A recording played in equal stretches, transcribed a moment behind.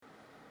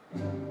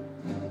Welcome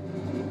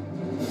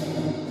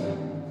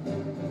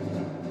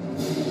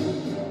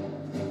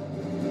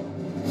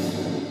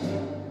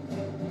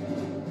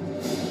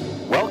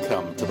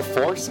to The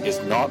Force is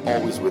Not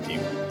Always With You,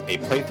 a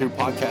playthrough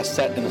podcast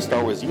set in the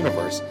Star Wars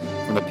universe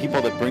from the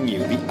people that bring you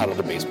the Out of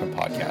the Basement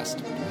podcast.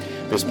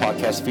 This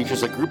podcast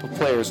features a group of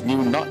players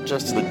new not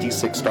just to the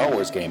D6 Star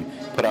Wars game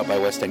put out by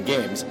West End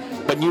Games,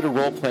 but new to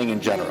role-playing in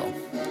general.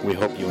 We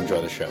hope you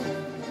enjoy the show.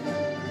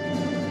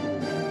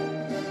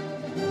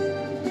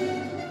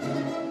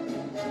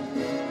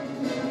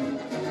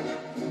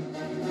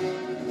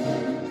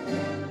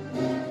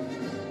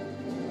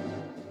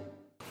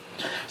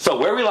 So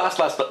where we last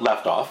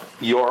left off,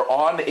 you're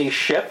on a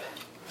ship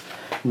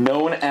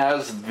known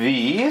as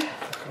the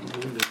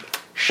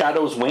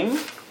Shadow's Wing.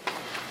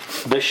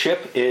 The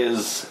ship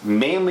is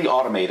mainly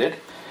automated.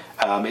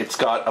 It's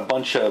got a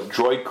bunch of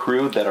droid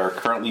crew that are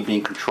currently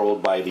being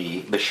controlled by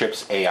the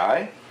ship's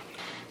AI.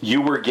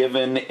 You were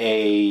given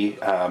a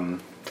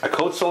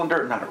code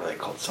cylinder, not really a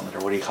code cylinder,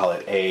 what do you call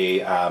it? A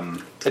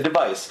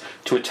device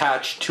to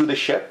attach to the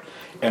ship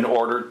in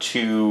order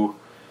to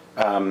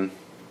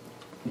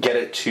get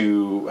it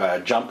to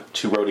jump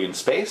to Rodian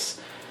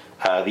space.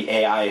 The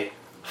AI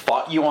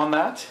fought you on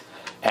that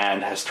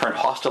and has turned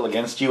hostile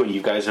against you, and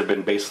you guys have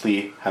been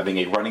basically having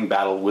a running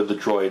battle with the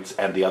droids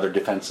and the other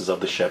defenses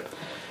of the ship,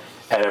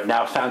 and have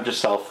now found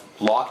yourself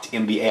locked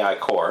in the AI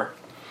core,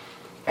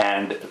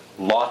 and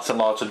lots of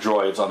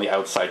droids on the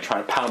outside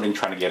trying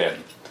to get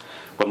in.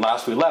 When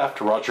last we left,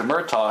 Roger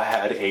Murtaugh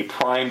had a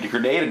primed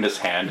grenade in his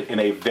hand in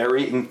a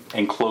very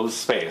enclosed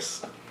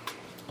space.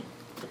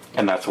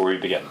 And that's where we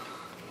begin.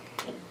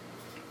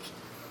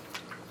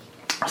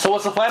 So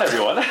what's the plan,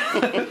 everyone?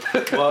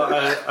 Well,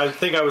 I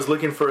think I was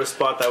looking for a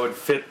spot that would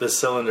fit the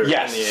cylinder.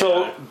 Yes, in the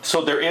AI.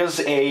 so there is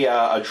a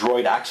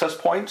droid access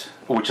point,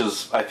 which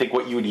is, I think,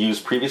 what you would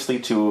use previously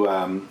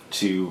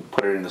to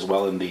put it in as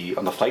well on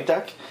the flight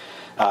deck.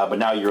 But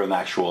now you're in the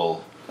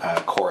actual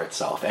core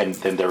itself, and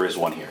then there is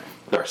one here.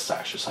 There are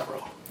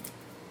several.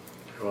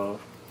 Well,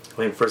 I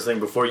think first thing,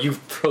 before you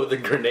throw the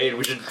grenade,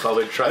 we should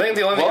probably try. I think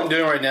the only thing I'm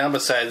doing right now,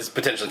 besides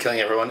potentially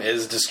killing everyone,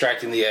 is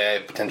distracting the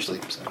AI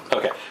potentially. So.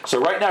 Okay, so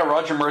right now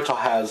Roger Murtaugh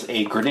has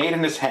a grenade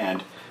in his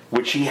hand,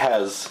 which he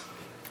has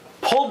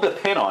pulled the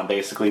pin on,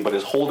 basically, but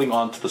is holding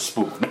on to the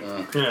spoon.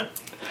 Yeah.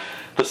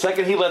 The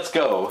second he lets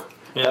go,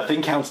 that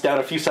thing counts down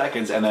a few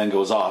seconds and then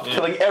goes off,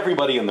 killing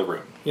everybody in the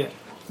room. Yeah.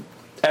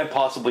 And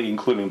possibly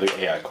including the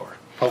AI core.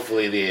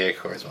 Hopefully the AI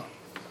core as well.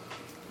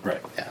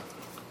 Right. Yeah.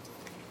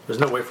 There's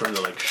no way for him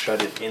to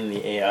shut it in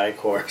the AI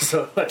core,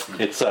 so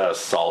It's a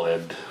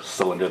solid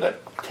cylinder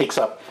that takes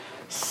up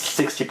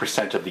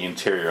 60% of the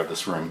interior of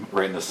this room,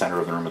 right in the center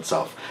of the room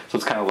itself. So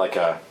it's kind of like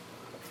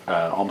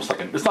almost like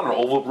it's not an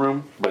oval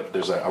room, but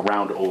there's a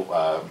round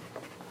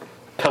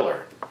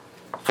pillar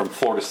from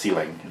floor to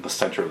ceiling in the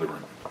center of the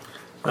room.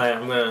 Alright,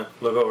 I'm gonna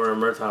look over at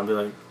Murtaugh and be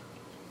like,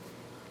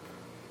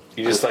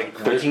 You just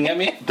looking at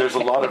me? There's a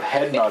lot of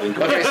head nodding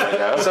going on right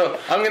now. So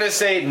I'm gonna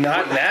say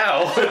not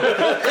now.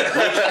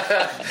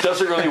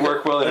 Doesn't really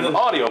work well in an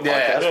audio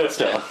podcast, but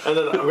still. and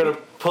then I'm gonna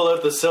pull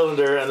out the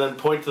cylinder and then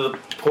point to the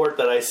port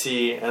that I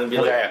see and be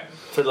Okay.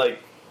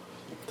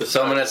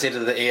 So I'm gonna say to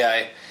the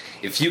AI,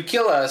 if you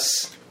kill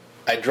us,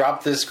 I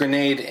drop this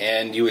grenade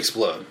and you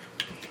explode.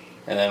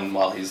 And then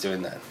while he's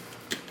doing that.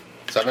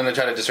 So I'm gonna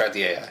try to distract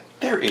the AI.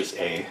 There is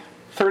a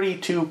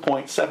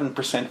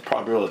 32.7%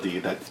 probability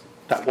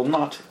that will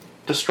not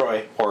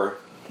destroy or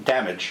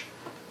damage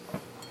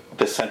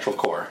the central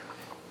core.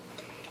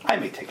 I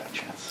may take that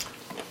chance.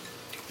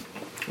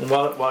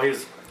 While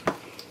he's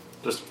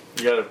just,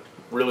 you gotta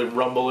really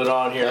rumble it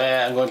on here.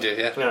 Yeah, I'm going to,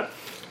 yeah.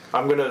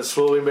 I'm gonna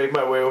slowly make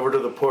my way over to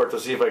the port to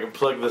see if I can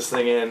plug this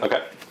thing in.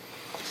 Okay.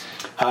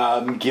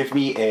 Give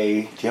me do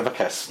you have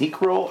a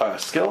sneak roll,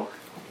 skill?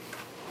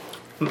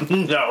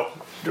 No.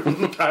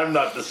 I'm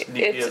not the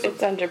sneakiest.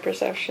 It's under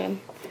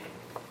perception.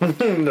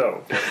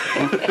 No.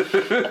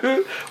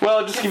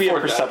 Well, just give me a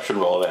perception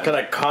roll then. Can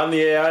I con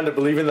the AI into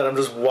believing that I'm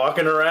just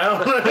walking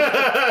around?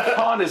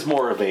 Con is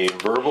more of a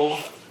verbal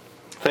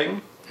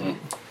thing. Do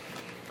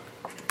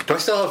I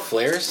still have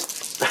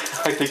flares?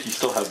 I think you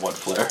still have one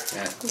flare.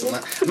 Yeah.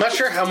 I'm not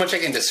sure how much I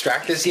can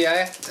distract this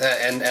AI,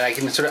 and I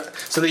can sort of...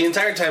 So the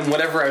entire time,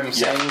 whatever I'm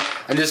saying,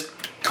 I'm just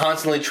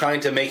constantly trying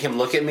to make him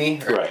look at me,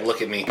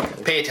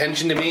 pay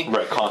attention to me.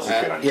 Right,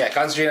 concentrate on you. Yeah,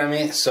 concentrate on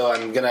me. So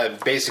I'm going to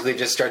basically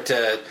just start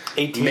to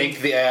 18.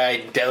 make the AI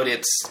doubt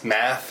its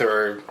math,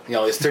 or,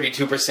 is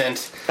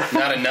 32%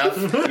 not enough?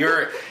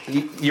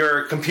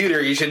 Your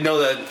computer, you should know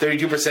that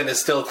 32%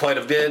 is still quite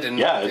a bit. And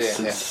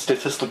It's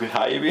statistically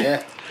high, you mean?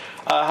 Yeah.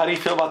 How do you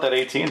feel about that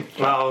 18?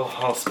 Well,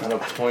 I'll spend a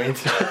point.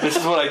 This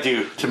is what I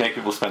do to make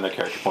people spend their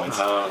character points.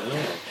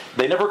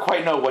 They never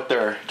quite know what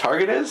their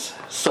target is,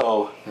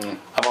 so I'm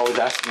always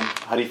asking,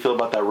 how do you feel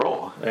about that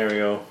roll? There we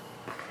go.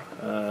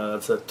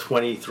 That's a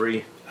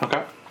 23.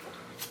 Okay.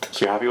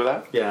 So you're happy with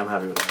that? Yeah, I'm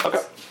happy with that.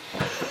 Okay.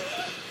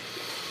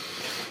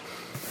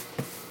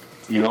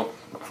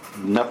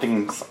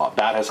 Nothing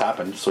bad has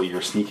happened, so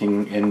you're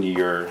sneaking in,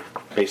 you're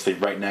basically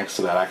right next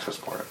to that access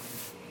port.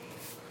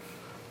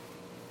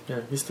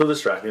 Yeah, he's still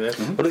distracting it.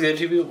 What are the other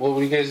two? What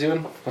were you guys doing?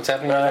 What's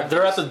happening? Right now?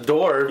 They're at the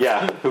door.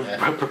 Yeah,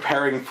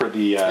 preparing for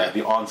the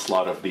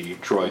onslaught of the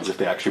droids if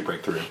they actually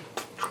break through.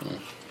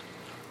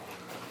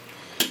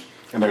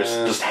 And there's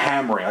just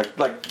hammering.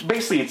 Like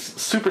basically,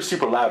 it's super,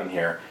 super loud in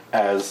here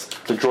as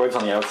the droids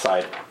on the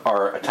outside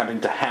are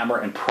attempting to hammer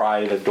and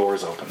pry the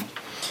doors open.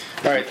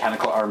 All right.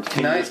 Mechanical armed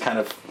fingers kind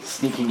of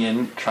sneaking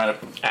in, trying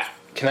to...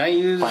 Can I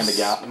use Find a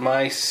gap.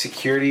 my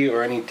security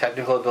or any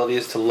technical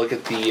abilities to look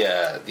at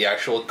the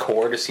actual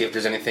core to see if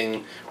there's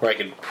anything where I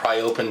could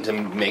pry open to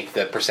make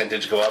the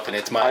percentage go up? And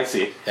it's my... I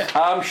see.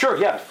 Yeah. Sure,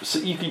 yeah. So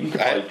you could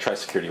probably try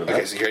security with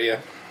Okay, that. security,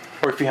 yeah.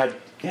 Or if you had...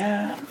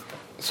 Yeah.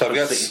 So I've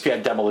got... If you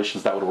had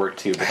demolitions, that would work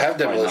too. I have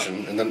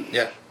demolition, and then,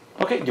 yeah.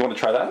 Okay, do you want to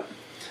try that?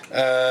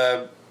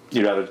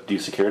 You'd rather do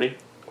security?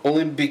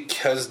 Only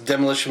because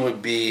demolition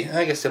would be...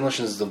 I guess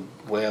demolition is the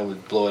way I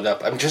would blow it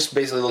up. I'm just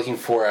basically looking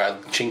for a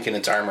chink in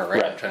its armor,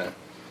 right? Right. I'm trying to...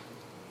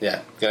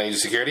 Yeah. Can I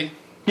use security?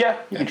 Yeah,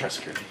 you can try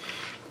security.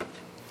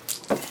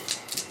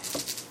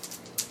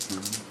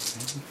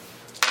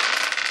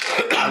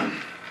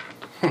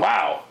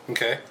 Wow.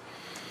 Okay.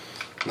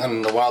 Not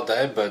in the wild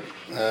die, but...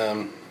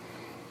 it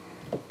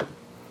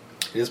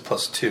is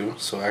 +2,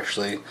 so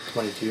actually...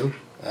 22.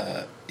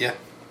 Yeah.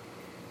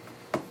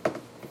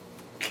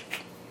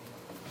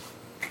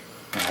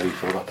 How do you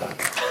feel about that?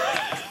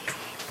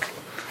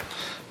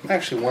 I'm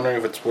actually wondering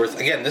if it's worth...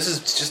 Again, this is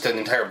just an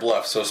entire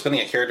bluff, so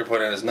spending a character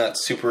point on it is not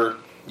super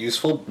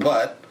useful,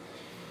 but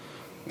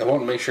I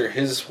want to make sure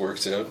his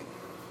works out.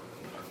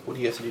 What do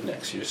you have to do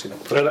next? You're just going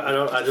to put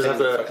I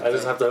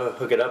just have to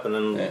hook it up and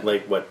then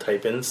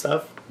type in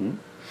stuff. I'm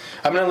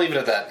going to leave it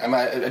at that.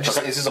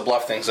 This is a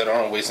bluff thing, so I don't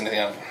want to waste anything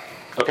on it.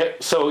 Okay,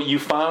 so you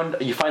find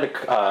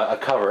a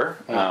cover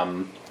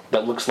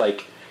that looks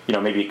like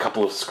maybe a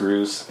couple of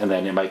screws, and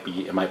then it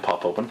might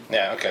pop open.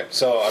 Yeah. Okay.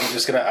 So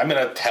I'm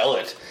gonna tell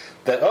it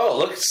that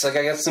looks like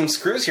I got some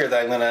screws here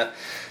that I'm gonna.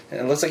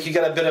 And it looks like you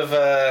got a bit of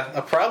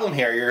a problem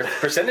here. Your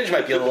percentage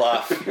might be a little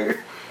off.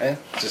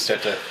 Just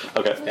start to.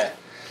 Okay. Yeah.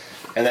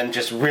 And then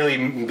just really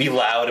be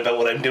loud about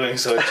what I'm doing,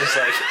 so it's just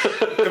like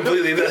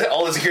completely.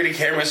 All the security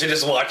cameras are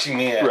just watching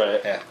me.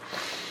 Right. Yeah.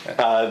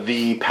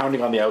 The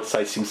pounding on the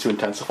outside seems to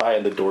intensify,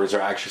 and the doors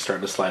are actually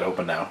starting to slide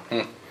open now.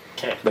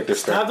 Okay. Like they're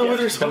starting.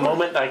 The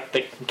moment I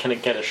can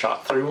get a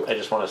shot through, I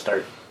just want to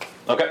start.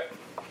 Okay.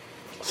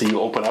 So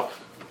you open up,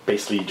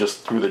 basically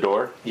just through the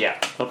door. Yeah.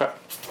 Okay.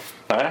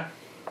 Alright.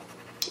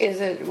 Is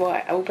it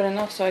open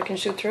enough so I can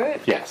shoot through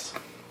it? Yes.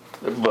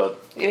 But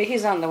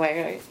He's on the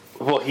way, right?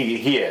 well,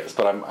 he is,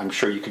 but I'm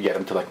sure you could get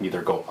him to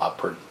either go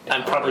up or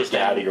I'm probably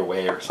get out of standing- your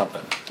way or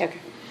something. Okay.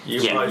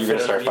 You're gonna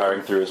start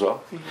firing through as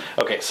well.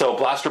 Okay, so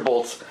blaster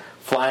bolts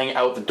flying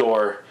out the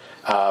door.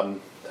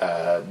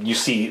 You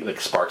see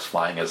sparks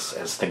flying as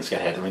things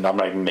get hit. I mean, I'm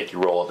not even making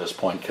you roll at this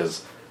point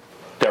because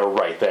they're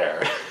right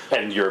there,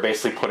 and you're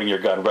basically putting your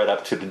gun right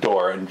up to the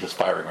door and just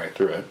firing right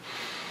through it.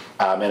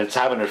 And it's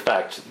having an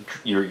effect.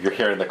 You're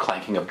hearing the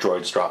clanking of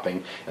droids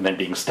dropping and then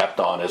being stepped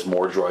on as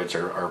more droids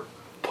are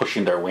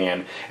pushing their way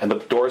in, and the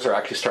doors are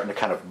actually starting to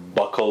kind of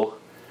buckle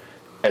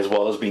as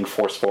well as being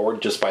forced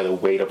forward just by the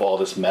weight of all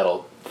this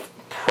metal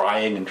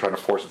prying and trying to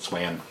force its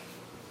way in.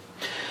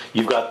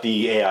 You've got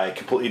the AI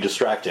completely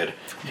distracted,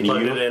 and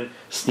Plug you it in.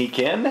 sneak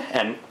in,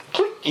 and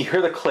click, you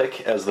hear the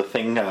click as the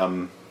thing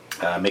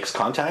makes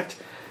contact,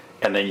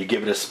 and then you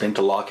give it a spin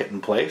to lock it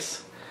in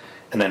place,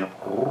 and then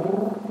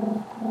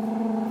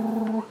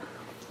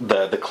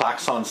the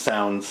klaxon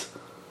sounds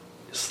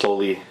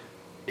slowly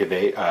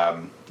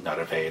turn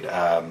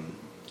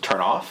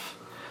off.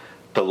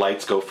 The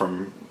lights go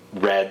from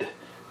red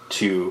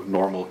to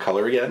normal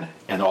color again,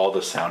 and all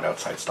the sound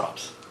outside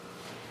stops.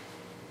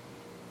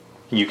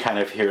 You kind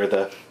of hear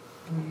the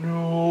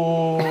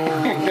no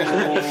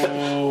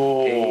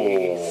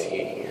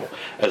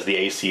as the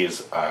AC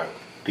is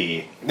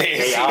the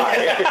AI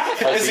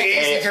As the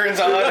AC turns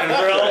on and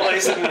we're all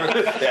nice and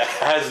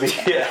as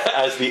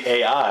the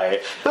AI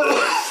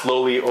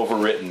slowly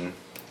overwritten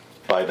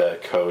by the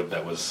code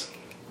that was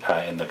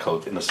in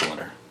the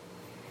cylinder.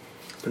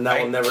 But now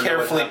I we'll never know what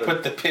carefully happened.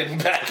 put the pin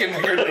back in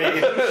the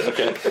grenade.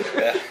 Okay.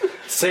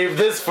 Save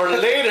this for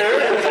later.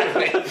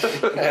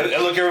 I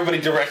look everybody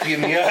directly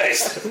in the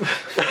eyes.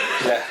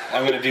 Yeah,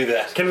 I'm gonna do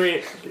that.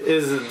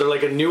 Is there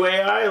a new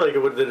AI?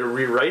 Did it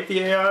rewrite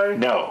the AI?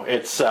 No,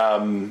 it's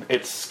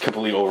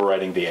completely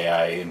overriding the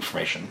AI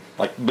information.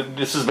 But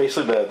this is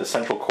basically the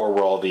central core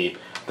where all the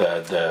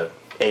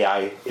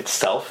AI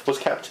itself was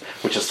kept,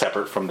 which is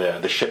separate from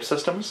the ship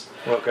systems.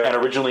 Okay. And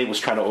originally it was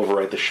trying to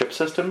override the ship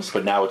systems,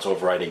 but now it's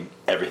overriding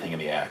everything in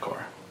the AI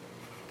core.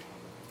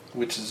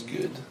 Which is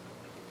good.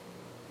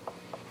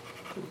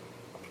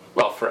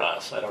 Well, for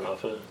us, I don't know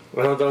if it.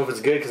 I don't know if it's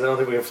good because I don't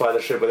think we can fly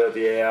the ship without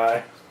the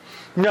AI.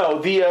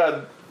 No,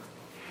 the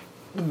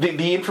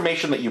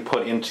information that you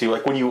put into,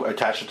 when you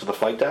attach it to the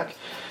flight deck,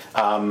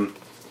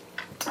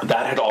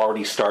 that had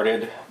already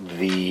started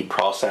the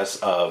process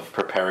of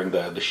preparing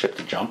the ship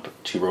to jump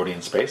to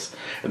Rodian space.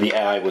 And the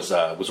AI was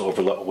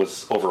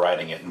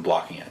overriding it and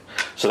blocking it.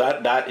 So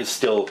that is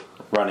still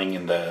running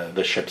in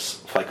the ship's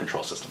flight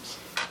control systems.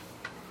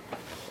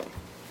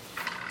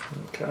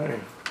 Okay.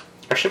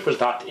 Our ship was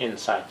docked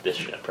inside this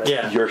ship, right?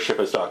 Yeah. Your ship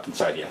is docked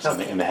inside, yes,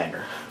 in the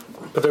hangar.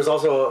 But there's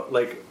also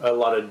like a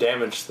lot of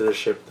damage to the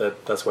ship.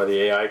 That's why the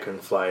AI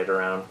couldn't fly it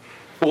around.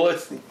 Well,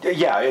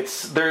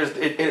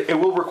 it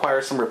will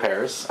require some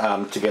repairs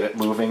to get it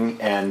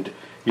moving, and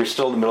you're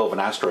still in the middle of an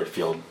asteroid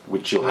field,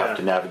 which you'll have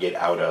to navigate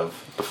out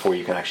of before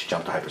you can actually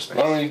jump to hyperspace.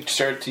 Why don't we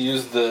start to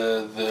use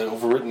the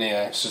overwritten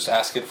AI? Just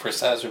ask it for a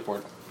status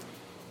report.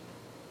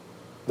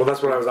 Well,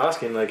 that's what I was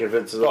asking. Like, if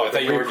it's I like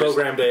thought a you were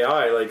pre-programmed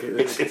AI, like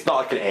It's not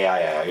like an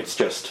AI. It's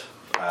just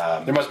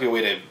There must be a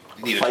way to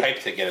need a Like- type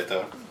to get it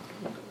though.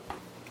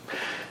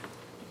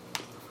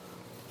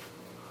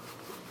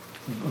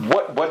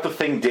 what the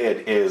thing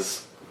did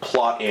is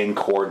plot in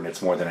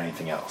coordinates more than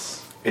anything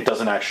else. It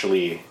doesn't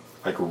actually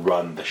like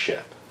run the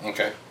ship.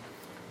 Okay.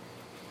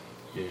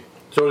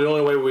 so the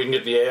only way we can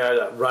get the AI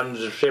that runs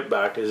the ship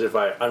back is if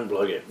I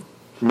unplug it.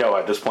 No,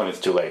 at this point it's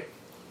too late.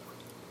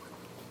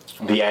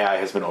 The AI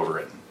has been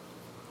overwritten,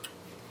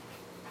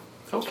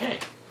 Okay.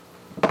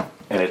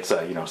 and it's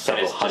several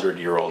just-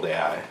 100-year-old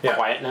AI. Yeah.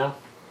 Quiet now.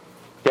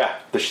 Yeah,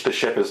 the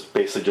ship is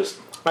basically just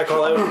I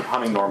call out.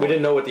 humming normally. We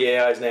didn't know what the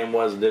AI's name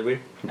was, did we?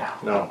 No,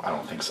 No. I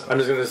don't think so. I'm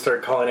just gonna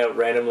start calling out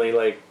randomly,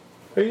 like,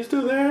 "Are you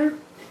still there?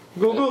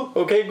 Google,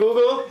 okay,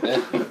 Google,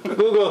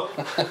 Google,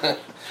 Google."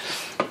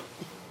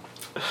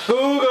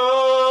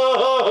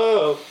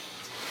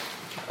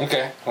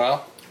 Okay.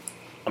 Well,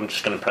 I'm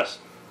just gonna press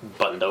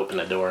button to open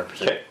the door. I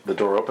presume. Okay, the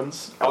door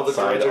opens. All the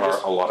Outside droids are are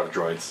just- a lot of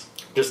droids.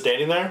 Just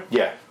standing there.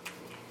 Yeah.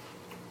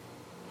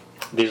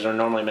 These are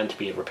normally meant to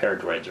be repair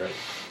droids, right?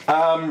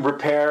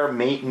 Repair,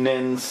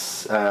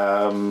 maintenance. They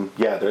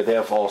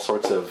have all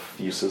sorts of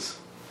uses.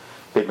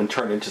 They've been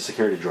turned into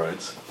security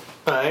droids.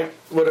 All right.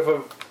 What if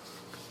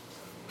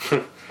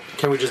I?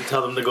 Can we just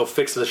tell them to go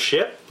fix the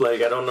ship?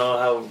 Like, I don't know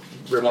how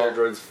repair No.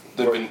 droids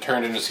they've work. been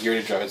turned into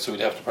security droids, so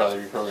we'd have to probably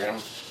reprogram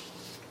them.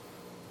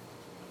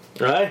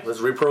 All right, let's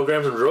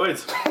reprogram some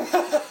droids.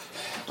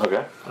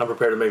 Okay. I'm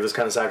prepared to make this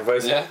kind of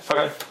sacrifice. Yeah.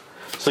 Okay.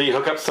 So you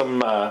hook up some.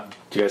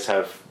 Do you guys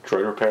have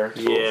droid repair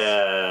tools?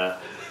 Yeah.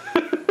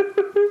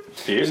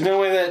 Do you? There's no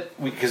way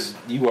that because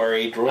you are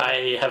a droid.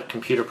 I have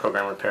computer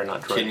program repair,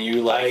 not droid. Can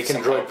you like I can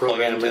somehow droid plug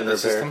program into and the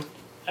repair. system?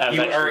 I've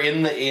You actually- are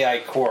in the AI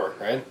core,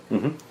 right?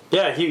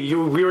 Yeah, we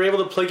were able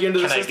to plug you into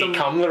the Can I system.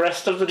 become the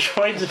rest of the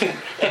droids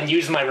and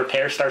use my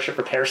starship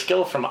repair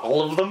skill from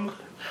all of them?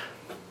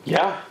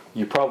 Yeah,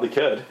 you probably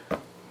could.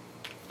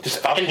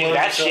 Just can do upload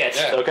that yourself- shit.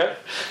 Yeah. Okay.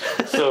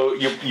 So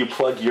you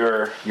plug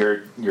your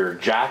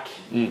jack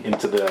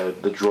into the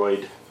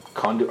droid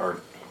conduit,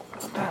 or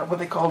what are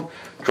they called?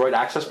 Droid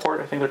access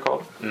port, I think they're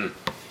called.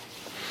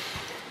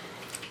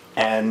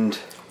 And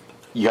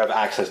you have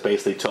access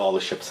basically to all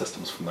the ship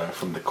systems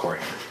from the core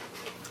here.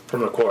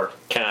 From the core.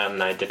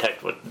 Can I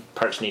detect what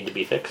parts need to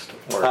be fixed?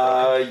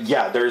 Or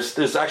Yeah,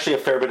 there's actually a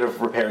fair bit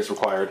of repairs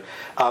required.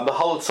 The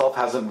hull itself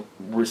hasn't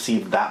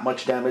received that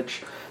much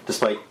damage,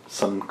 despite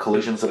some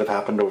collisions that have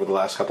happened over the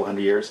last couple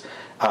hundred years.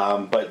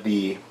 But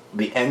the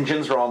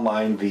engines are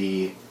online,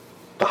 the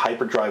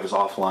hyperdrive is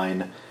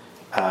offline,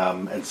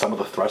 and some of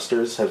the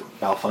thrusters have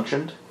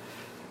malfunctioned.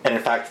 And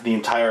in fact, the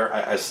entire,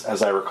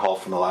 as I recall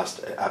from the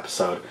last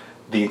episode,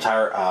 the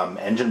entire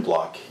engine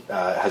block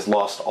has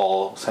lost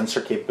all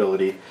sensor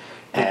capability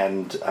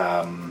and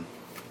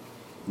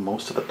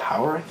most of the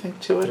power, I think,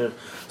 to it. Yeah. Like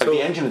So-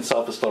 the engine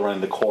itself is still running.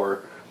 The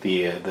core,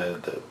 the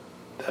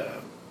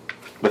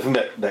thing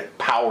that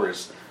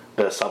powers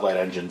the sublight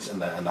engines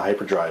and the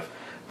hyperdrive,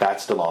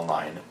 that's still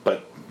online.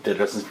 But there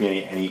doesn't seem to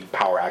be any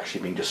power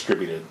actually being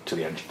distributed to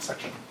the engine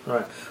section. All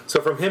right.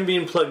 So from him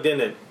being plugged in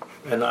it,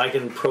 and I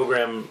can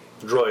program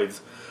droids,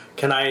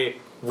 can I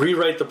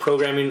rewrite the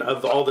programming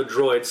of all the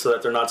droids so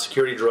that they're not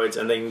security droids,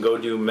 and they can go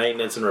do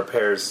maintenance and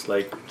repairs?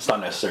 Like, It's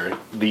not necessary.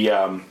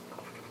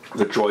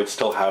 The droids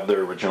still have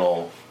their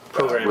original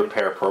Programming.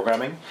 repair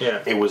programming.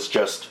 Yeah. It was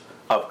just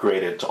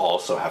upgraded to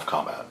also have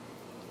combat.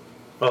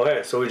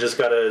 okay, so we just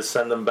gotta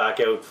send them back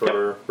out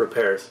for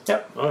repairs.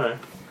 Yep. All right.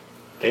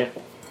 yeah.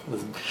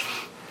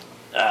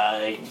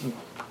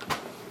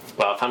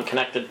 Well, if I'm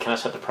connected, can I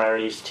set the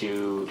priorities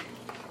to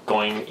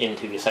going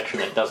into the section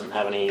that doesn't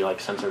have any like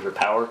sensors or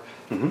power,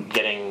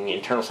 getting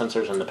internal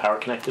sensors and the power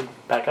connected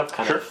back up?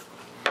 Kind Sure. of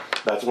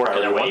That's working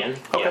priority our way one. in.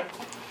 Okay. Yeah.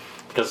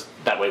 Because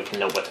that way we can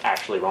know what's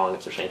actually wrong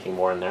if there's anything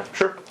more in there.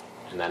 Sure.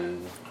 And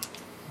then,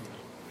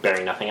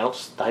 bearing nothing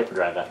else, the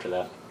hyperdrive after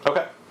that.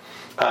 Okay.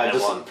 And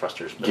Just one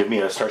thrusters. But give me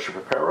a starship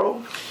repair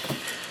roll.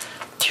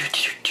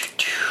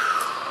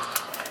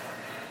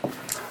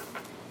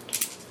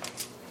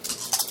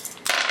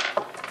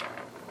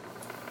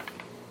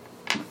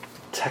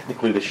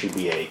 Technically, this should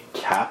be a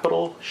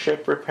capital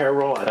ship repair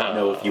roll. I don't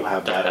know if you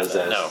have don't that have as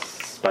that, a no.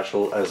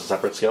 special, as a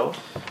separate skill,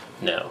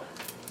 No.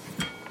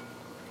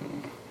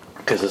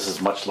 because this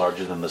is much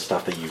larger than the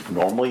stuff that you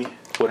normally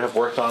would have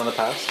worked on in the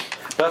past.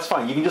 But that's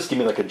fine. You can just give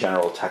me like a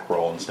general tech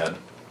roll instead.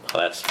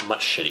 Well, that's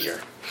much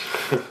shittier.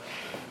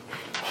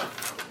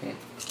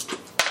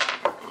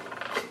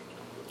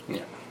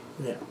 Yeah.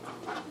 Yeah.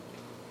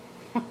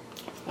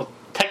 Well,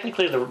 technically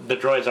technically, the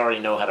droids already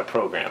know how to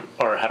program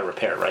or how to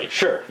repair, right?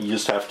 Sure, you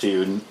just have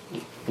to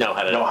Know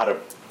how to. know how to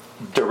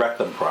direct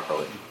them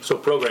properly. So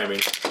programming.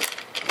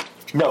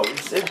 No,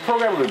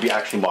 programming would be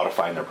actually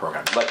modifying their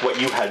program, like what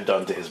you had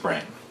done to his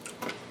brain.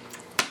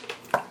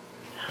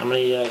 How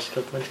many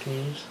skill points can you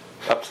use?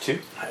 Up to 2.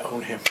 I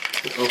own him.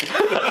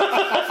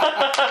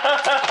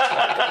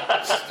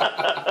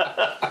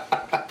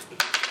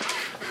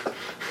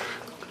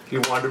 He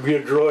wanted to be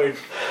a droid.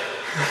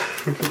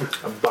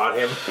 I bought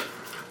him.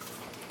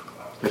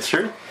 It's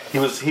true. He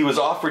was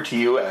offered to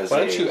you as Why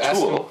a don't you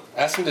tool.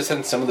 ask him to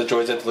send some of the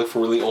droids out to look for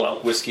really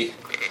old whiskey?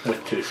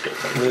 With 2 skill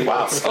points. Really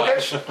Wow. old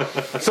scotch.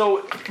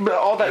 So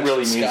all that really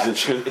means is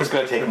Scotch. it's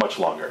going to take much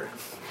longer.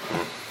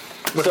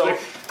 So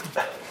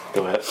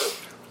go ahead.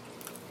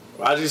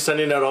 As he's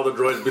sending out all the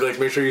droids, be like,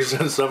 make sure you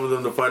send some of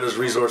them to find us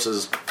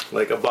resources,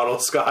 like a bottle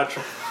of scotch.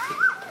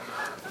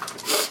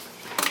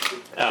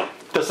 Oh,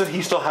 Doesn't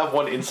he still have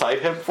one inside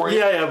him for you?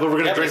 Yeah, but we're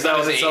gonna Yeah, drink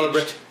but that it's one not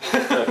and as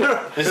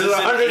celebrate. This is is a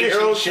an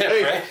 100-year-old ancient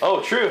ship, right?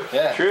 Oh, true.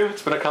 Yeah. True.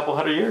 It's been a couple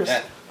hundred years.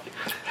 Yeah.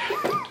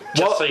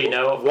 just so you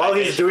know, while I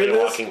he's basically doing a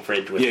this- walking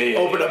fridge with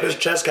Open up his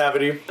chest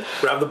cavity,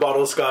 grab the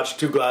bottle of scotch,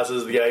 2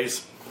 glasses, the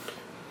ice.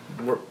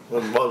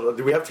 Well,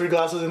 do we have 3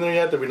 glasses in there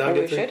yet? Did we not Well,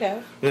 get we 3? should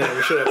have. Yeah,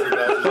 we should have 3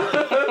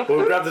 glasses.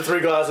 We'll grab the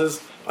 3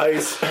 glasses,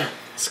 ice,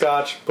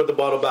 scotch, put the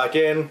bottle back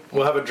in.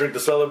 We'll have a drink to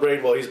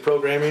celebrate while he's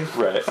programming.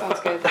 Right.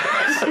 Sounds good.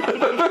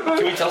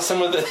 Can we tell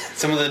some of the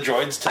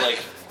droids to like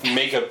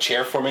make a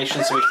chair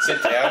formation so we can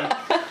sit down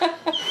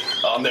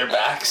on their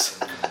backs?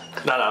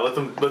 No, let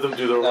them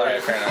do their All work.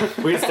 right, fair enough.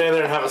 We can stand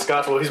there and have a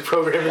scotch while he's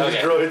programming Okay.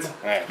 these droids.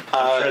 All right.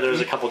 I'm sure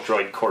there's a couple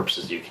droid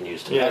corpses you can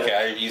use to Yeah. Okay,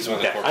 I use one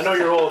of the Okay. corpses. I know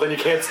you're old and you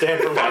can't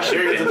stand for long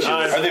periods of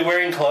Are time. they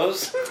wearing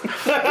clothes?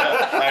 No. All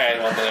right,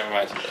 well, then never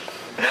mind.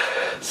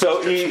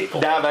 So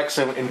people.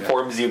 Navex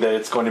informs you that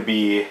it's going to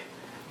be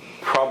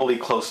probably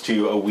close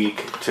to a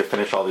week to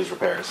finish all these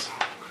repairs.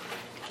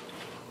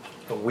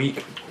 A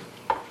week.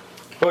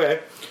 Okay.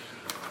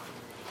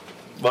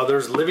 Well,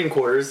 there's living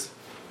quarters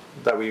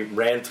that we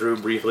ran through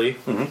briefly.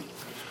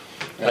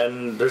 Mm-hmm.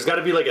 And there's got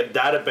to be like a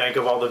data bank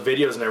of all the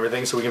videos and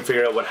everything so we can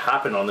figure out what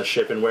happened on the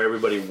ship and where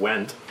everybody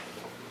went.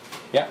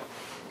 Yeah.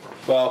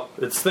 Well,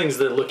 It's things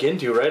to look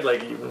into, right?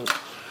 Like, you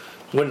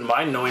wouldn't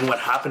mind knowing what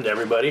happened to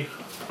everybody.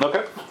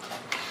 Okay.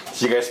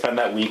 So you guys spend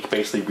that week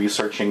basically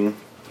researching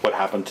what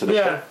happened to the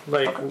Yeah, ship?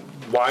 like Okay.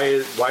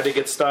 why they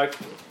get stuck,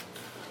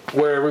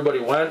 where everybody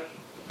went,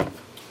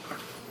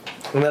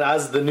 and then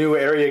as the new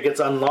area gets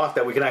unlocked,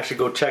 that we can actually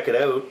go check it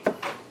out.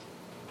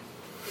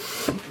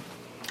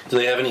 do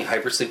they have any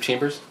hypersleep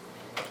chambers?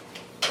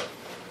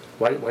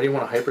 Why do you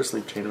want a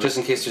hypersleep chamber? Just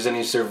in case there's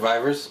any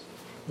survivors?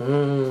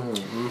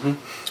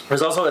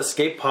 There's also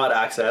escape pod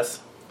access.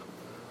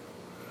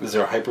 Is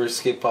there a hyper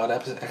escape pod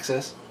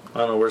access? I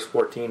don't know, where's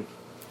 14?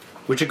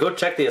 We should go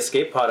check the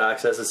escape pod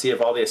access to see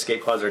if all the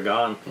escape pods are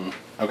gone.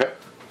 Okay.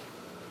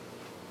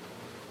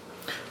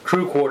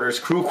 Crew quarters.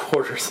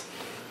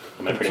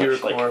 Am I pretty Computer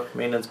much like core,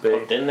 maintenance bay.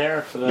 booked in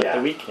there for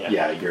the week?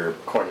 Yeah, you're...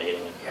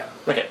 Coordinating it. Yeah.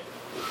 Okay.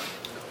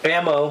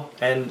 Ammo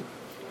and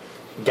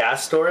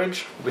gas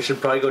storage. We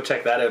should probably go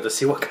check that out to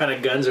see what kind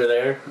of guns are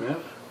there. Yeah.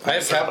 I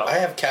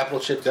have capital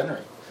ship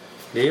gunnery.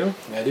 Do you?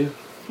 Yeah, I do.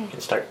 You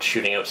can start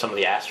shooting out some of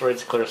the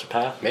asteroids to clear us a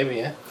path. Maybe,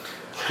 yeah.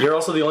 You're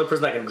also the only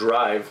person that can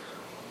drive.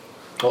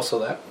 Also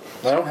that.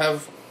 I don't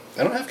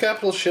have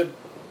capital ship.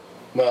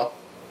 Well,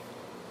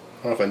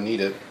 I don't know if I need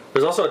it.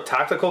 There's also a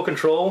tactical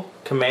control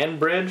command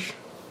bridge.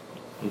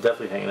 I'm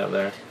definitely hanging out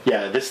there.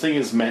 Yeah, this thing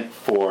is meant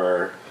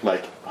for,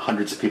 like,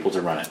 hundreds of people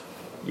to run it.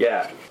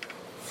 Yeah.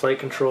 Flight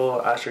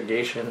control,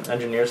 astrogation,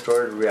 engineer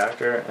storage,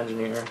 reactor,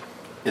 engineer.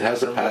 It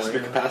has a Some passenger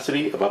more, yeah.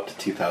 capacity of up to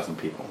 2,000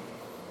 people.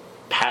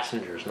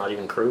 Passengers, not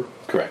even crew.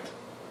 Correct.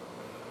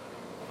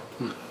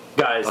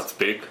 Guys, That's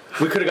big.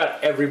 we could have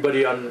got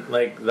everybody on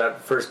like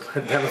that first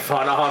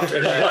Demophon off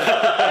in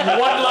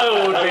one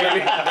load, baby.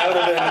 That would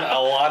have been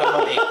a lot of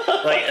money.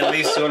 Like at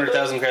least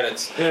 200,000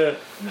 credits. Yeah.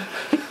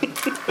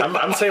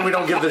 I'm saying we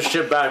don't give this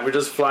ship back. We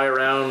just fly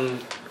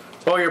around.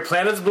 Oh, your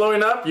planet's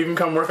blowing up? You can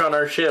come work on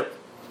our ship.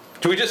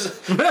 Do we just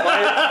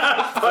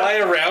fly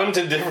around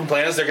to different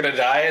planets they're gonna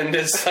die and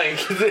just like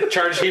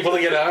charge people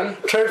to get on?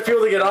 Charge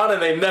people to get on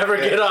and they never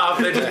get off.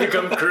 They just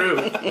become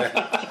crew.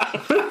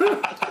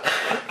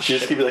 Should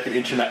just give you like an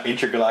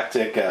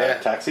intergalactic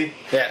taxi?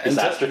 Yeah,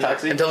 Disaster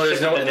taxi? Until there's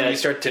no, and then we dead.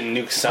 start to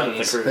nuke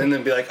suns, crew. and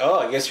then be like, "Oh,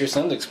 I guess your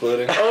sun's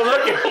exploding." Oh,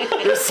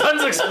 look! Your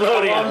sun's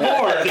exploding. Come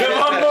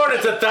on board.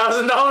 It's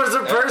 $1,000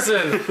 a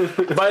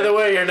person. By the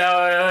way, you're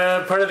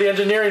now part of the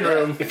engineering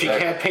room. If you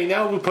can't pay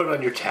now, we put it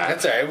on your tab.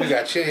 That's all right. We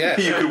got you. Yeah.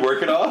 You could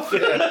work it off? You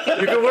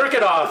can work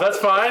it off. That's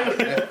fine.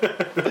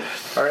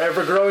 Our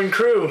ever-growing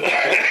crew.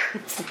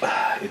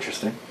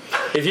 Interesting.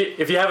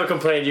 If you have a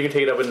complaint, you can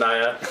take it up with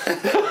Naya.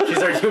 She's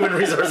our human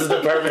resources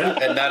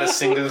department. And not a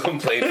single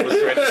complaint was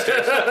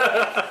registered.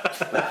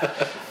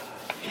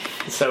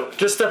 So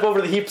Just step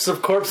over the heaps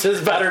of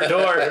corpses, battered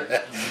door.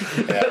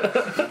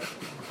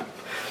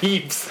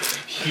 Heaps.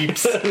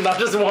 Not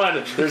just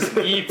one. There's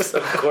heaps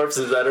of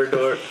corpses at her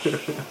door.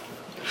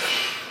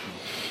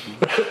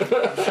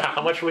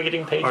 How much are we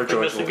getting paid Our to bring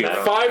droids this will thing be back?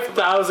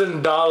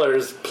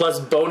 $5,000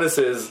 plus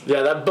bonuses.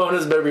 Yeah, that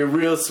bonus better be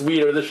real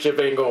sweet, or the ship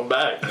ain't going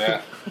back.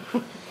 Yeah.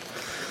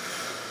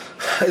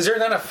 Is there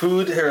not a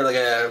food or like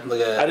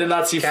a I did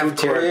not see food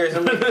cafeteria or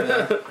court. something?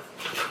 Yeah.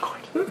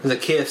 There's a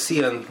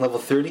KFC on level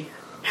 30.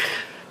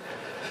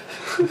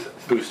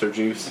 Booster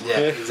juice. Yeah,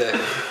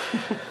 exactly.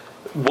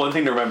 One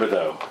thing to remember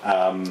though,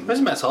 There's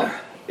a mess hall.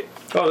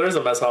 Oh, there is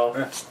a mess hall.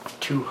 it's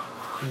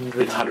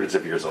hundreds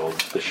of years old.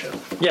 The ship.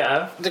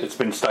 Yeah, It's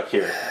been stuck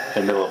here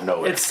in the middle of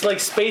nowhere. it's like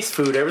space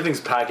food. Everything's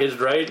packaged,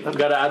 right? I've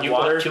got to add You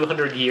water. want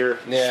 200-year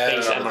Yeah,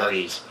 I space don't know about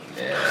MREs.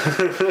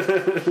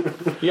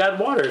 Yeah. You add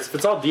water. If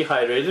it's all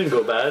dehydrated, it didn't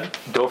go bad.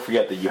 Don't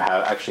forget that you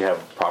actually have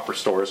proper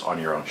stores on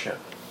your own ship.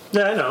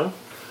 Yeah, I know.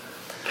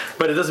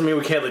 But it doesn't mean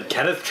we can't let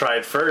Kenneth try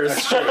it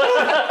first.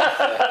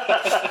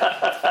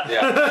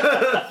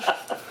 Yeah.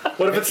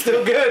 What if it's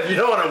still good? You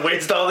don't want to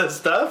waste all this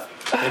stuff.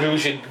 Maybe we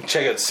should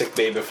check out sick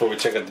bay before we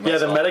check out the mess Yeah,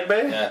 the hall. medic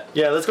bay.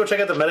 Yeah. Let's go check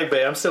out the medic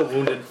bay. I'm still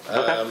wounded.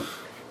 Yeah.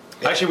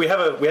 Actually, we have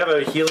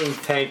a healing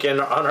tank on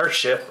our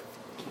ship.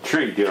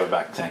 True, you do have a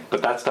Bacta tank,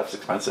 but that stuff's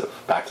expensive.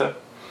 Bacta,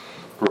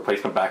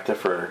 replacement Bacta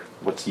for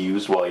what's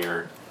used while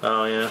you're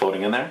Oh yeah.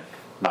 floating in there,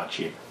 not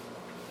cheap.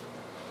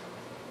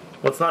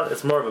 Well, it's not.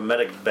 It's more of a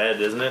medic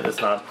bed, isn't it? It's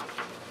not.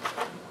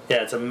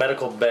 Yeah, it's a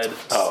medical bed.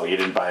 Oh, you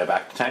didn't buy a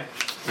Bacta tank?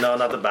 No,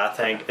 not the bath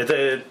tank.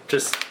 It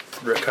just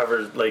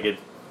recovers like it.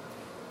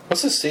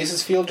 What's the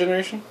stasis field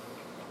generation?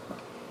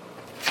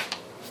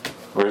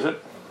 Where is it?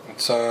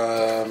 It's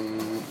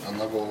on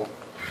level.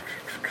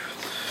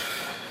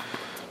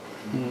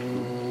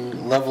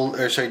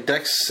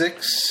 Deck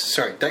 6.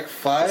 Sorry, deck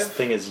 5. This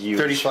thing is huge.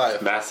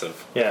 35.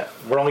 Massive. Yeah,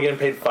 we're only getting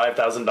paid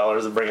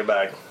 $5,000 to bring it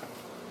back.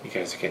 You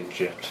guys are getting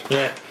gypped.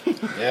 Yeah.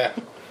 Yeah.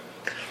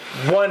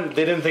 One,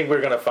 they didn't think we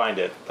were gonna find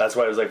it. That's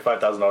why it was like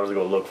 $5,000 to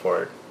go look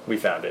for it. We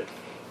found it.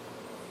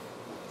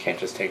 Can't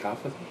just take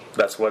off with it.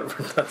 That's what.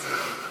 That's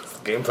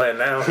the game plan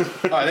now.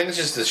 Oh, I think it's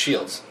just the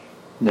shields.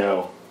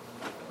 No.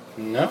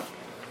 No?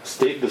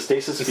 The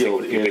stasis This thing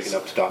field would be big is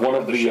enough to dock one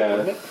on of the the ship,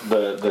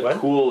 wouldn't the What?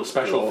 cool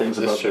special Well, things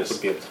this about ship this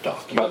would be able to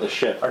dock. about the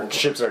ship. Our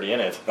ship's already in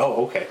it.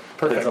 Oh, okay.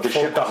 Perfect. The It's a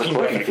full ship has a docking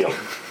floating bay. field.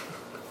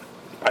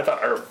 I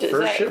thought our Is first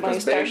that ship my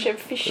was big. Starship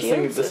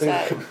Shields? this Is thing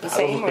that the compatible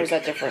same or with- is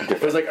that different?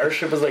 It was like our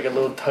ship was like a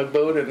little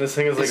tugboat, and this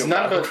thing is like It's a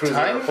not battle about cruiser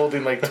time?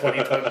 holding like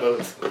 20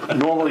 tugboats.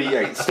 Normally,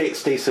 yeah,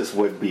 stasis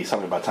would be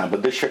something about time,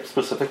 but this ship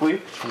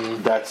specifically,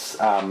 that's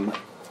the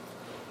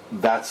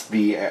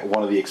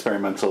one of the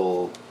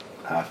experimental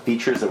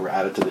features that were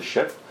added to the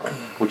ship,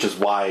 which is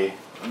why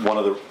one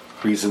of the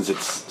reasons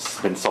it's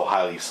been so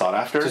highly sought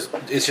after.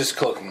 It's just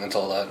cloaking. That's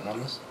all that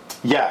on this.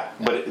 Yeah,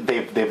 but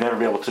they've never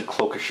been able to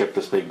cloak a ship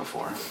this big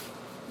before.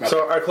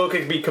 So our cloak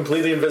could be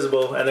completely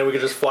invisible, and then we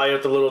could just fly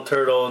out the little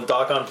turtle and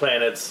dock on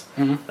planets,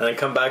 and then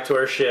come back to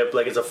our ship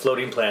like it's a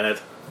floating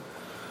planet.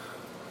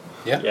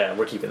 Yeah. Yeah,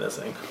 we're keeping this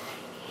thing.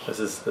 This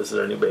is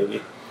our new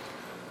baby.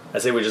 I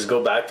say we just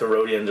go back to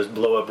Rhodia and just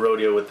blow up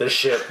Rhodia with this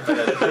ship.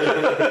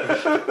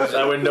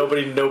 That way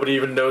nobody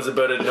even knows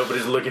about it.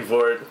 Nobody's looking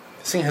for it.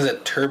 This thing has a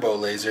turbo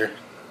laser.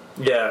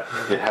 Yeah,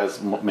 It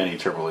has many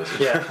turbo lasers.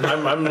 yeah.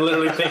 I'm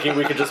literally thinking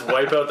we could just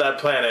wipe out that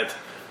planet.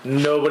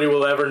 Nobody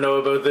will ever know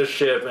about this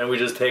ship, and we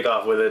just take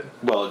off with it.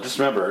 Well, just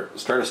remember,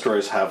 Star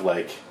Destroyers have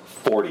like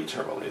 40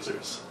 turbo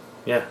lasers.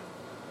 Yeah.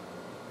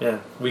 Yeah.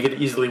 We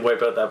could easily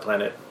wipe out that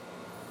planet.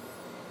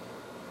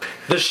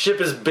 The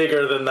ship is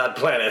bigger than that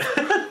planet.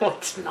 Well,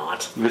 it's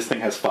not. This thing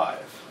has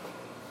 5.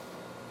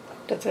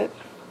 That's it?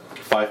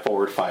 5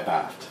 forward, 5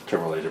 aft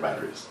turbo laser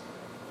batteries.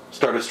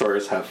 Star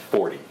Destroyers have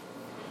 40.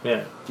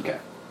 Yeah. Okay.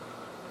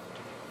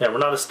 Yeah, we're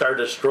not a Star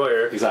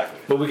Destroyer. Exactly.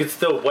 But we could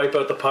still wipe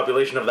out the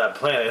population of that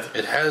planet.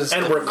 It has.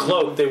 And the we're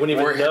cloaked. They wouldn't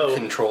even warhead know.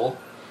 control.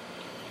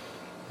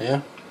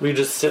 Yeah. We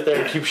just sit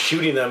there and keep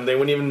shooting them. They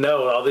wouldn't even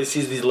know. All they see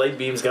is these light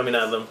beams coming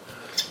at them.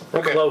 We're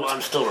Okay. cloaked. Well,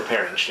 I'm still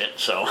repairing shit,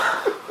 so.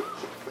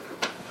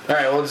 All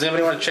right. Well, does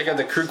anybody want to check out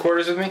the crew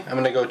quarters with me? I'm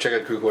gonna go check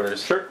out crew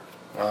quarters. Sure.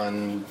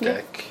 On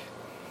deck.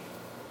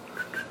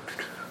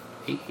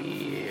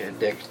 Yeah,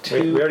 deck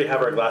We 2. already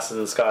have our glasses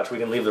and scotch. We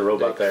can leave the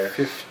robot deck there.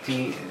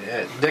 50.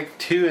 Deck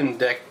 2 and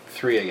deck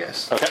 3, I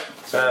guess. Okay.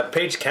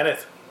 Page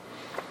Kenneth.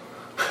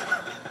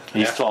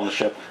 He's still on the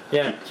ship.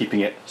 Yeah. Keeping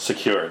it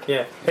secured.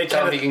 Yeah. Hey,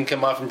 Tell him he Kenneth. can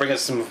come off and bring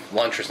us some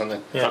lunch or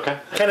something. Yeah. Okay.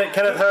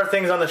 Kenneth, how are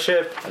things on the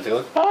ship? I'll take a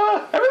look.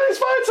 Ah, everything's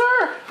fine,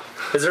 sir.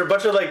 Is there a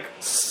bunch of like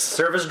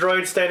service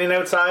droids standing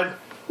outside?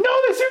 No,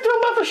 they seem to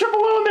have left the ship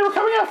alone. They were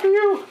coming after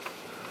you.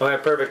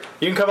 Okay, perfect.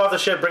 You can come off the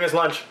ship. Bring us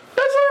lunch.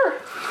 Yes, sir.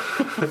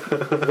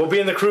 We'll be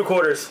in the crew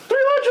quarters. 3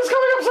 lunches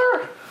coming up,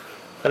 sir.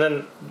 And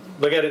then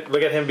look at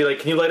him. And be like,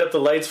 "Can you light up the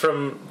lights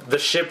from the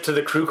ship to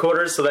the crew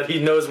quarters so that he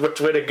knows which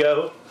way to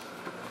go?"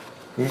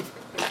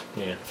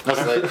 Yeah.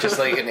 Just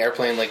like an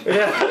airplane, like.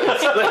 Yeah,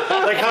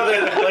 like how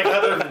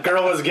the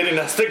girl was getting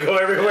us to go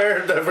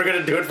everywhere. If we're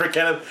gonna do it for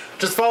Kenneth,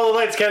 just follow the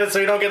lights, Kenneth, so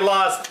you don't get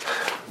lost.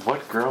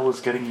 What girl was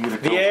getting you to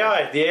go? The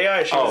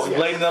AI, she was yes.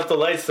 lighting up the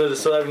lights so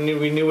that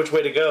we knew which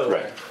way to go.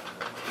 Right.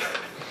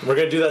 We're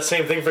gonna do that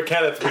same thing for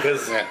Kenneth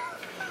because Yeah.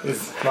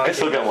 he's not. I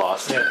still get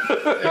lost. He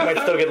might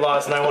still get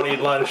lost, and I want to eat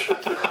lunch.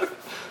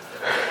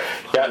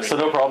 sending.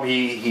 So no problem.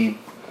 He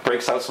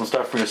breaks out some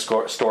stuff from your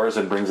stores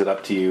and brings it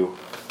up to you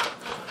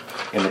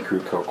in the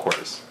crew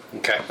quarters.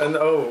 Okay. And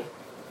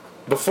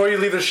before you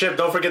leave the ship,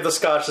 don't forget the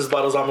scotch. This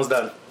bottle's almost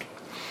done.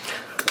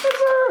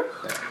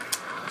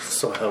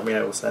 So help me,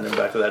 I will send him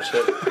back to that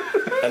ship.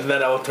 And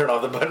then I will turn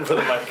off the button for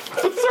the mic.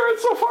 Sir,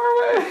 it's so far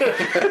away.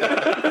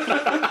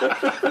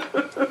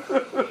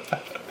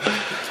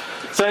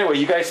 So anyway,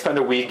 you guys spend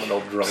a week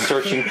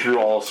searching through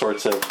all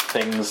sorts of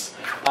things.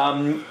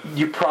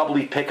 You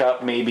probably pick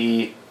up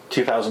maybe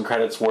 2,000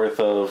 credits worth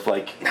of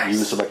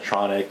used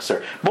electronics,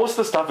 or most of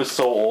the stuff is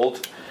so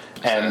old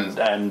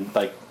and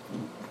like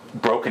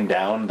broken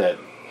down that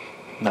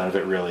none of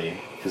it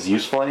really is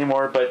useful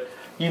anymore. But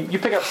you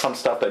pick up some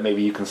stuff that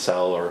maybe you can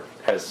sell or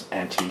as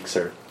antiques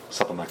or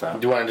something like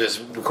that. Do you want to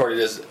just record it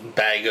as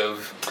bag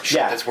of shit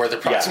that's worth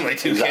approximately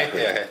 2K?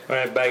 Exactly. Yeah, okay. All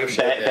right, bag of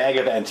shit. Bag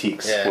of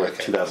antiques worth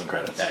 2,000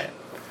 credits. All right.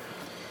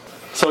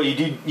 So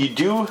you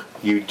do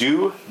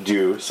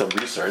some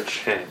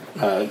research,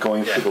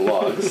 going through the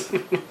logs.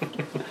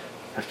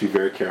 Have to be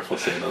very careful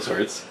saying those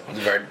words.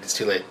 It's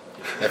too late.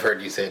 I've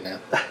heard you say it now.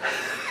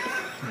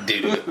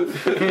 Dude.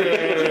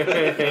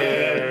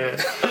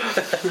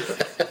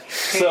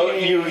 So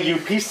you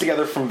piece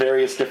together from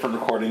various different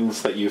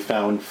recordings that you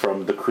found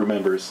from the crew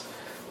members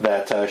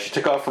that she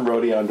took off from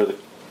Rhodia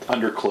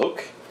under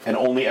cloak and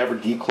only ever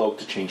decloaked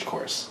to change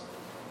course.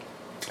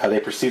 They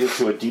proceeded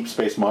to a deep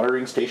space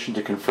monitoring station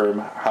to confirm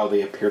how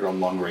they appeared on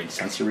long-range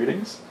sensor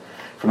readings.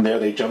 From there,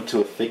 they jumped to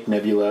a thick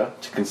nebula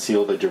to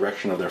conceal the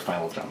direction of their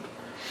final jump.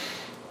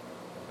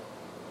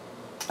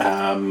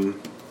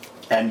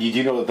 And you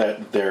do know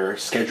that their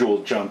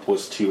scheduled jump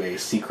was to a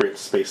secret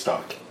space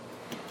dock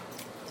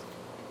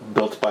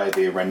built by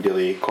the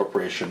Rendili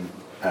Corporation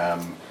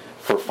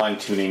for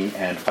fine-tuning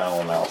and final